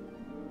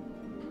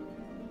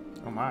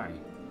 Oh my.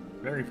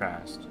 Very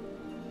fast.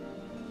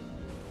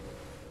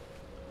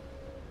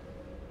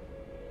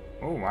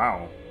 Oh,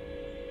 wow.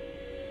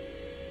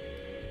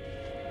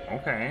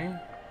 Okay.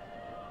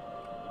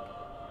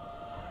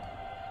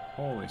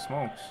 Holy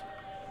smokes.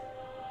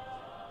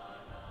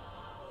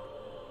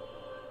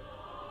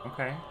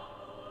 Okay.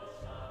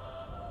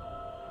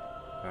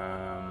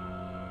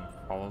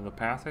 Follow the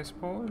path, I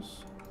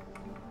suppose?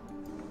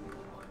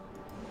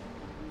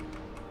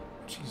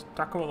 Jeez,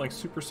 talk about like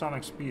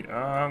supersonic speed.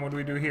 What do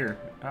we do here?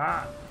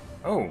 Ah!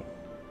 Oh!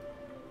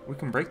 We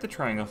can break the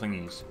triangle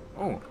thingies.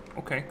 Oh,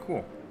 okay,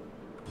 cool.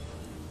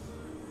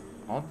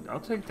 I'll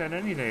take that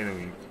any day of the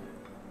week.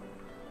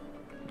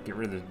 Get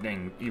rid of the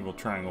dang evil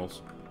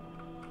triangles.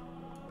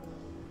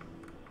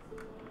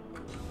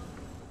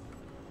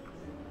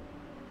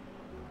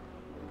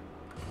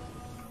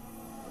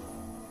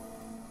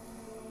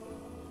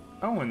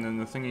 Oh, and then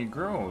the thingy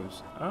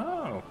grows.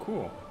 Oh,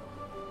 cool.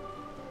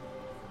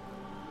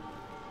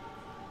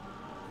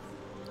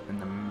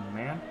 And the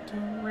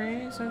manta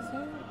rays, I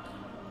think?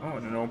 Oh,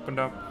 and it opened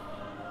up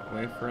a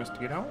way for us to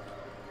get out?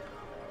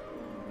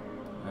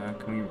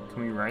 Can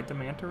we ride the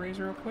manta rays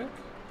real quick?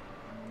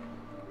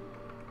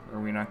 Or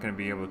are we not going to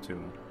be able to?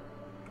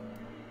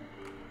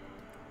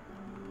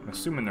 I'm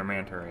assuming they're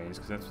manta rays,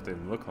 because that's what they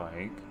look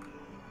like.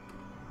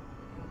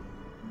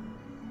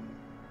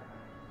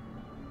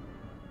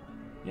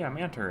 Yeah,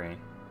 manta ray.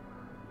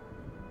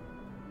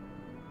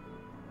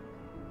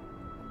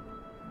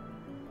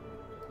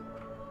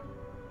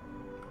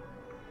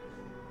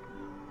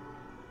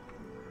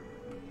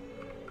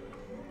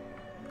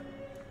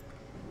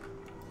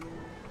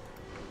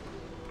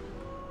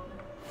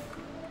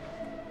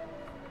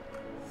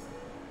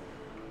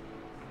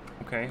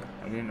 Okay,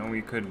 I didn't know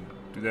we could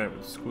do that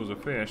with schools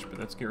of fish, but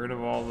let's get rid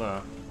of all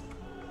the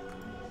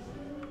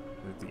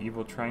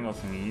evil triangle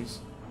thingies.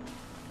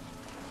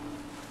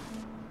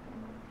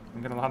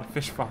 We got a lot of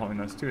fish following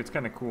us too, it's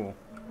kind of cool.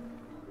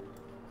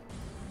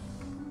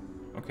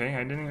 Okay,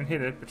 I didn't even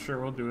hit it, but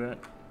sure, we'll do that.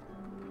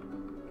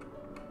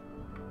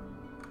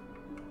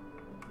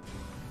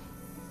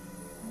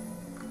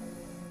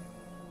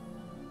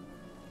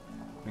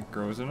 It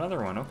grows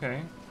another one,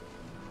 okay.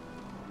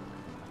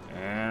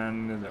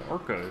 And the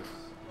orcas.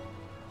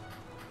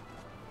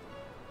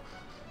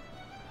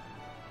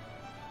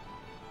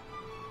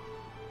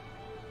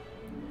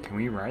 Can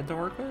we ride the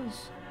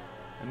orcas?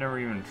 I never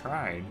even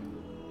tried.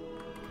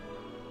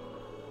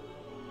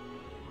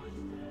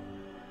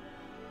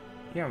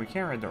 Yeah, we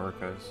can ride the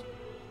orcas.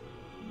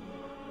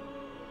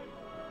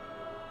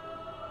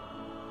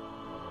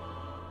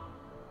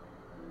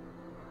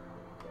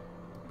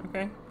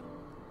 Okay.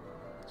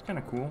 It's kind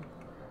of cool.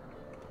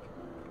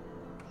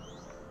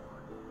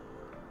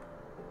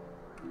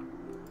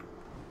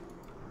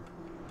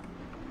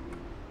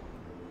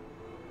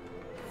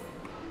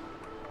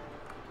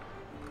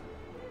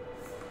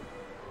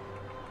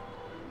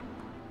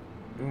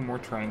 Ooh, more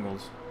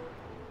triangles.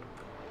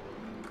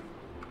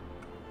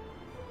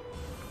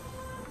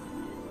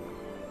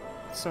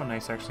 It's so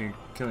nice actually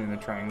killing the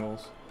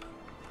triangles.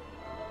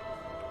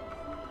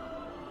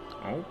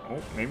 Oh,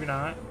 maybe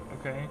not.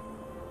 Okay.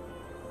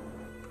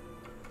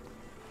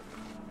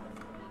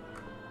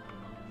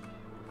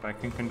 If I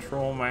can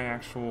control my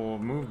actual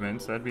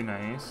movements, that'd be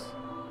nice.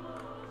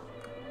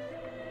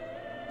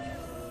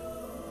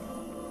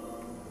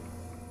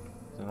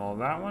 Is it all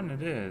that one?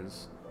 It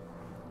is.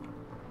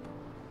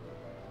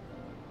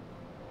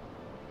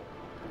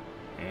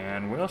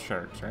 And whale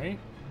sharks, right?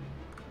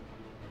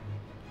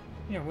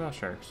 Yeah, whale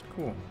sharks.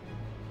 Cool.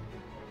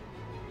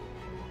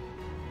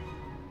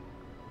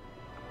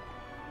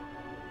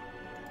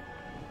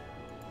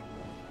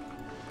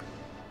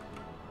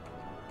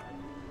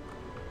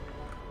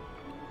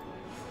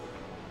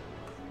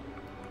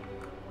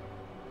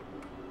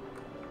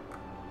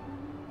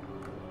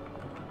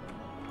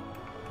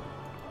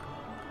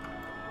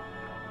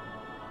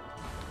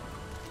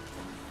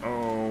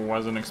 Oh,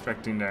 wasn't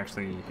expecting to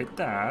actually hit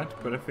that,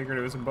 but I figured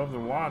it was above the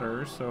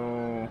water,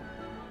 so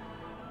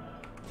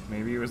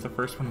maybe it was the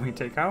first one we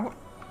take out?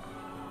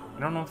 I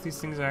don't know if these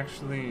things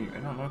actually, I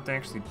don't know what they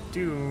actually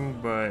do,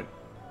 but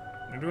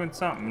they're doing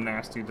something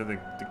nasty to the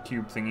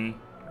cube thingy,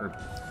 or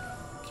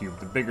cube,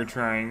 the bigger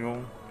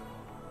triangle.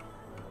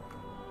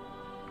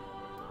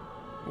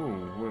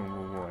 Ooh,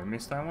 whoa, I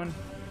missed that one?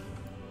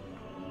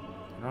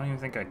 I don't even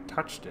think I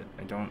touched it.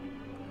 I don't...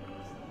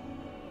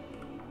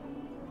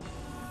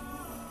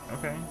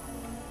 Okay.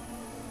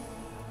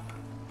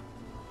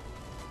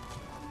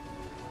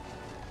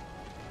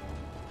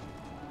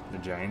 The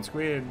giant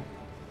squid.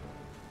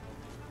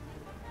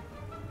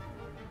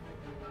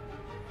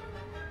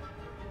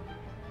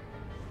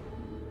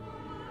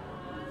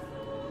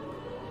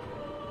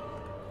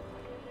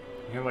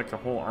 We have like a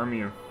whole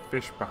army of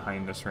fish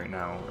behind us right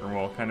now, or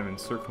well, kind of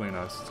encircling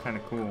us. It's kind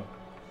of cool.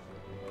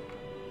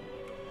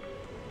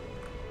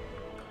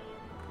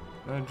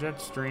 The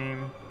jet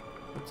stream.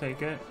 We'll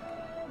take it.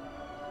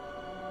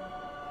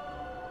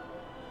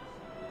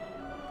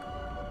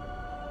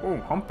 Oh,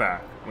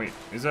 humpback. Wait,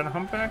 is that a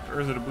humpback or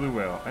is it a blue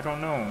whale? I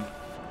don't know.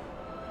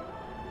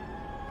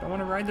 I want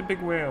to ride the big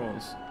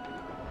whales.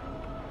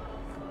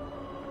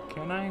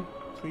 Can I?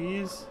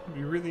 Please? It'd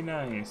be really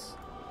nice.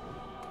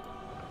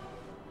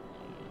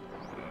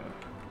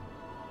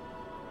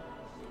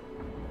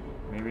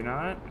 Maybe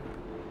not?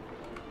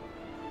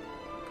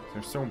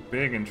 They're so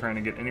big, and trying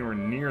to get anywhere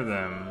near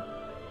them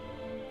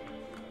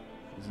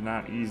is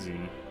not easy.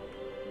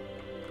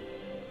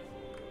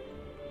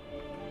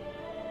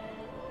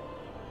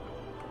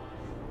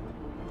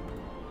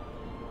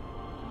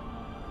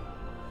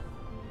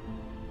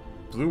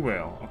 Blue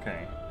whale,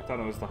 okay. I thought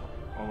it was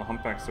all the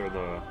humpbacks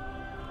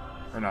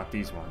are not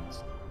these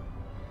ones.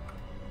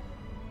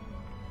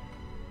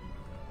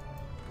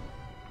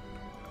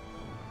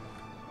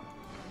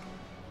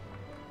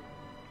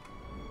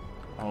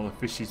 All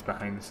the fishies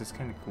behind us is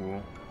kind of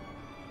cool.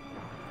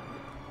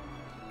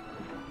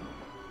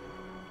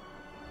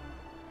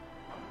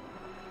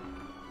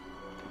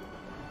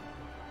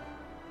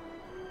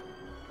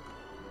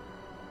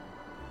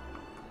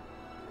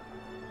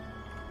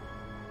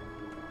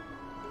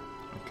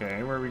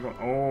 Okay, where are we going?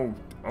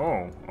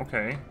 Oh,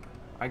 okay.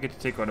 I get to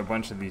take out a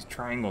bunch of these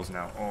triangles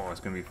now. Oh, it's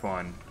gonna be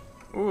fun.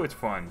 Oh, it's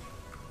fun.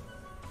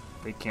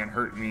 They can't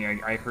hurt me.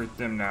 I hurt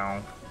them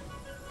now.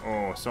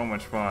 Oh, so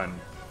much fun.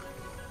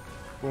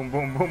 Boom,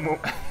 boom, boom, boom.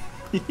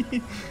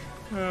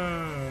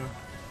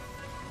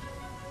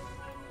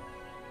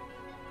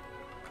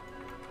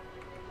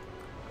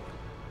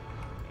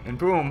 And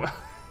boom.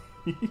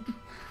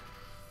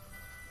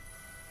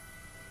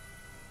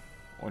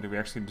 Oh, did we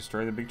actually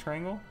destroy the big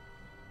triangle?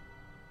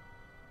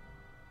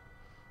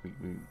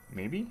 We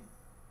maybe?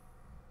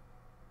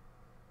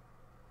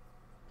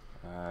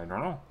 I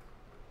don't know.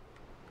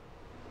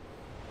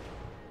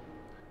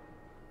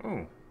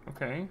 Oh,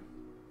 okay.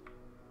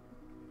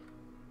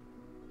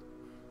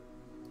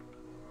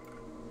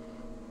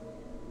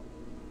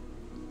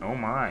 Oh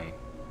my.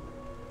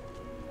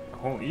 The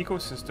whole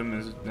ecosystem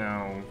is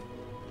now...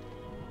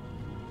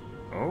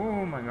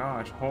 Oh my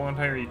gosh, the whole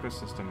entire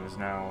ecosystem is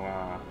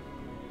now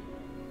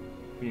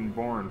being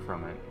born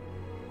from it.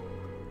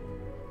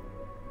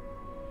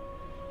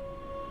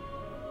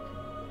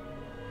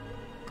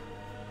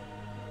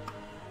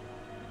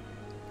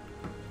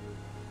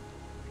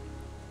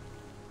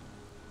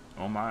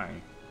 Oh my.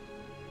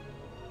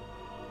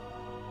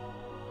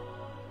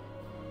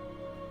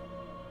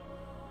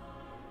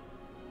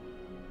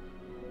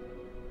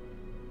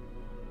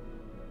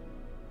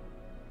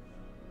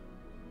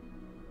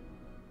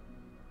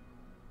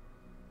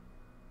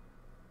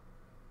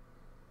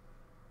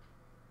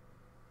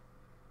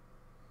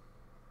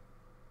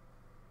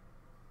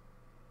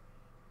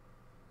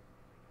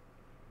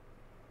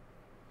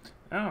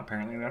 Oh,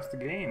 apparently that's the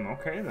game.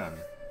 Okay then.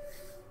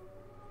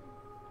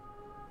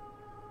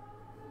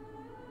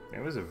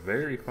 It was a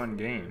very fun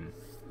game.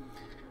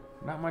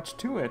 Not much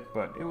to it,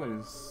 but it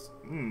was...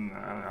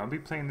 I'll be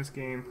playing this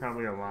game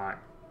probably a lot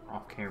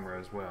off camera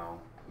as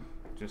well.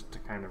 Just to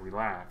kind of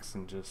relax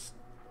and just...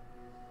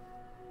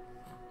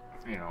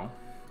 You know,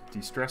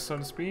 de-stress, so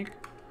to speak.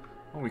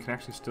 Oh, we can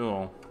actually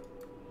still...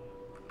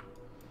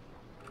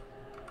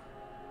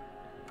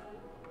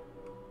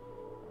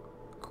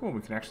 Cool,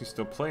 we can actually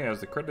still play as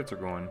the credits are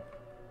going.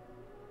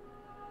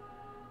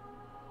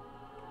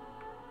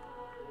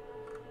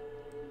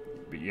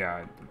 But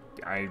yeah,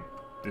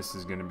 this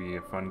is gonna be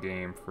a fun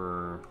game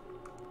for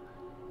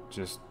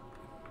just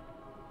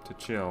to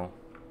chill.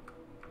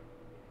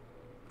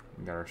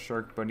 We got our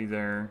shark buddy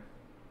there.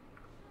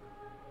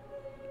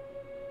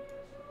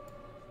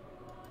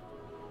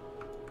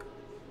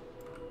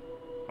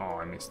 Oh,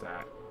 I missed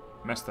that.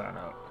 Messed that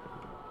up.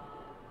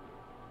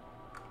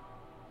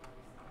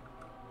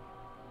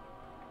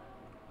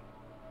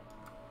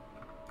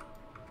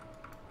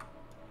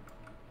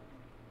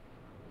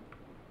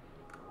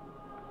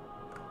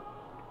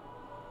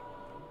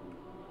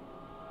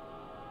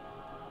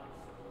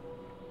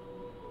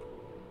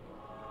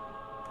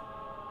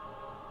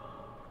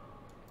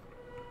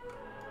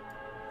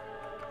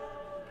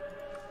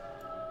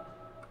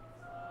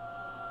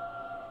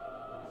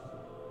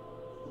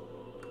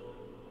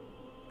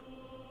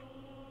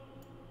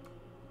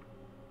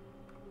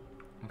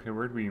 Okay,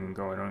 where'd we even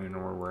go? I don't even know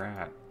where we're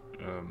at.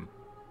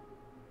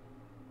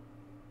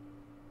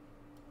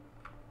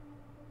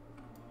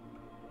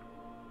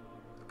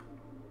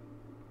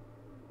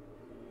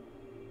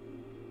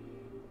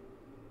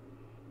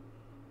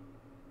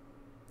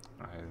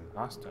 I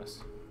lost us.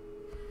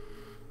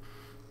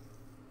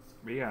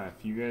 But yeah,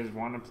 if you guys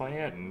want to play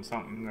it and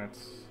something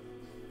that's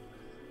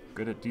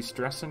good at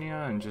de-stressing you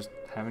and just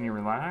having you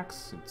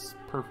relax, it's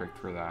perfect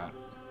for that.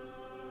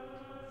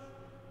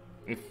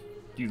 If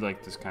you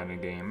like this kind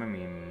of game, I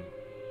mean,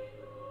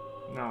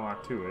 not a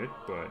lot to it,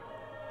 but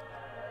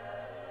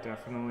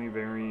definitely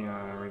very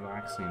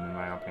relaxing in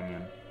my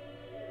opinion.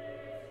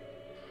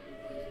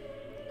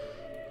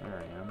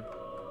 There I am.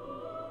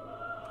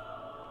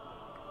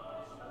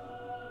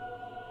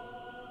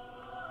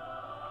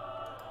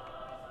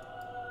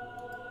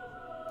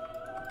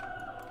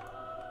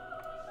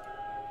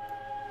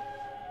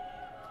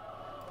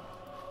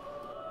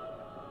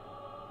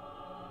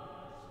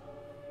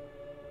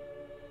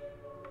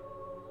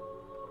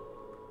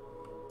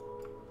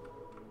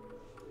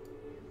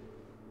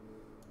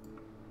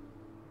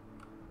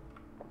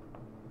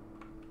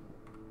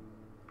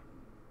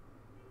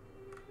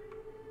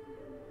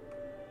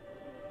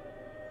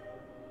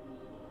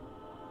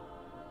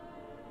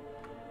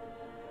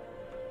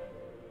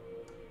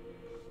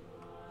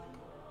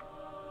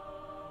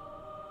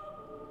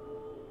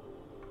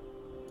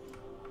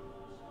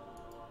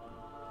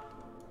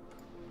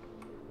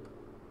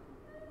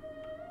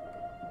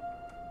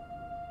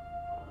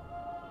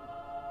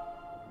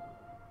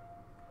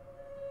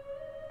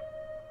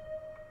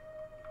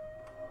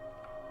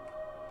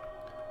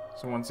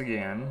 So once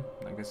again,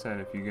 like I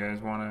said, if you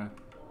guys want to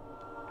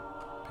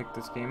pick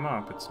this game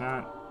up, it's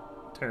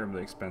not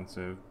terribly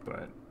expensive,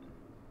 but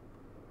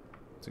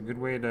it's a good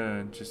way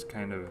to just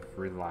kind of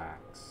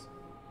relax.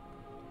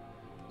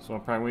 So I'll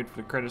probably wait for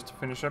the credits to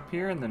finish up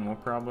here, and then we'll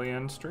probably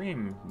end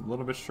stream. A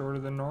little bit shorter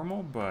than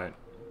normal, but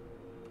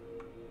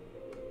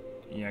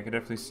yeah, I could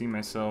definitely see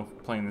myself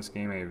playing this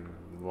game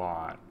a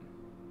lot.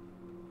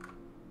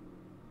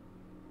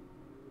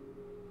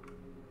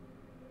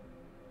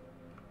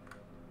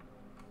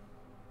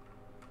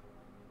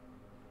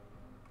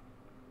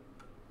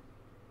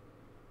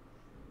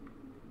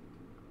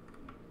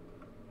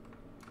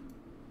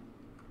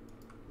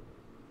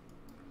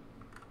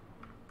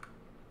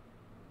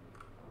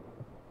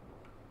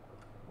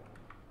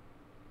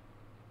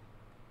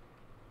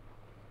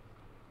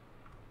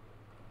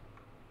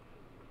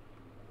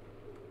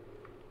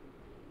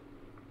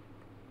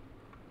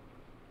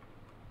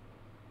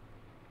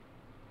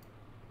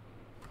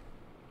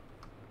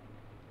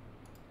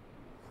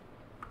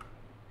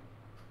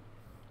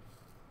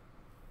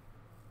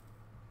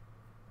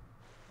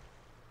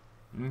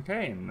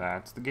 Okay, and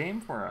that's the game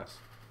for us.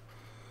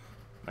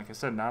 Like I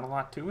said, not a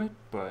lot to it,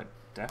 but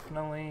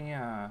definitely,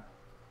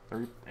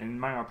 in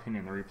my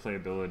opinion, the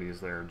replayability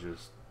is there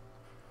just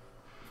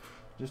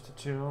to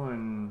chill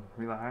and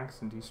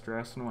relax and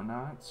de-stress and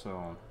whatnot.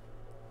 So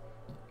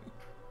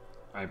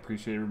I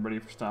appreciate everybody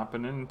for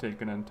stopping in and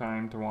taking the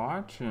time to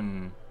watch,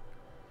 and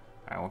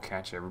I will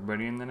catch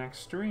everybody in the next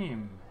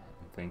stream.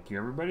 Thank you,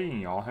 everybody,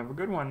 and y'all have a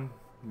good one.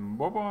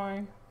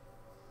 Bye-bye.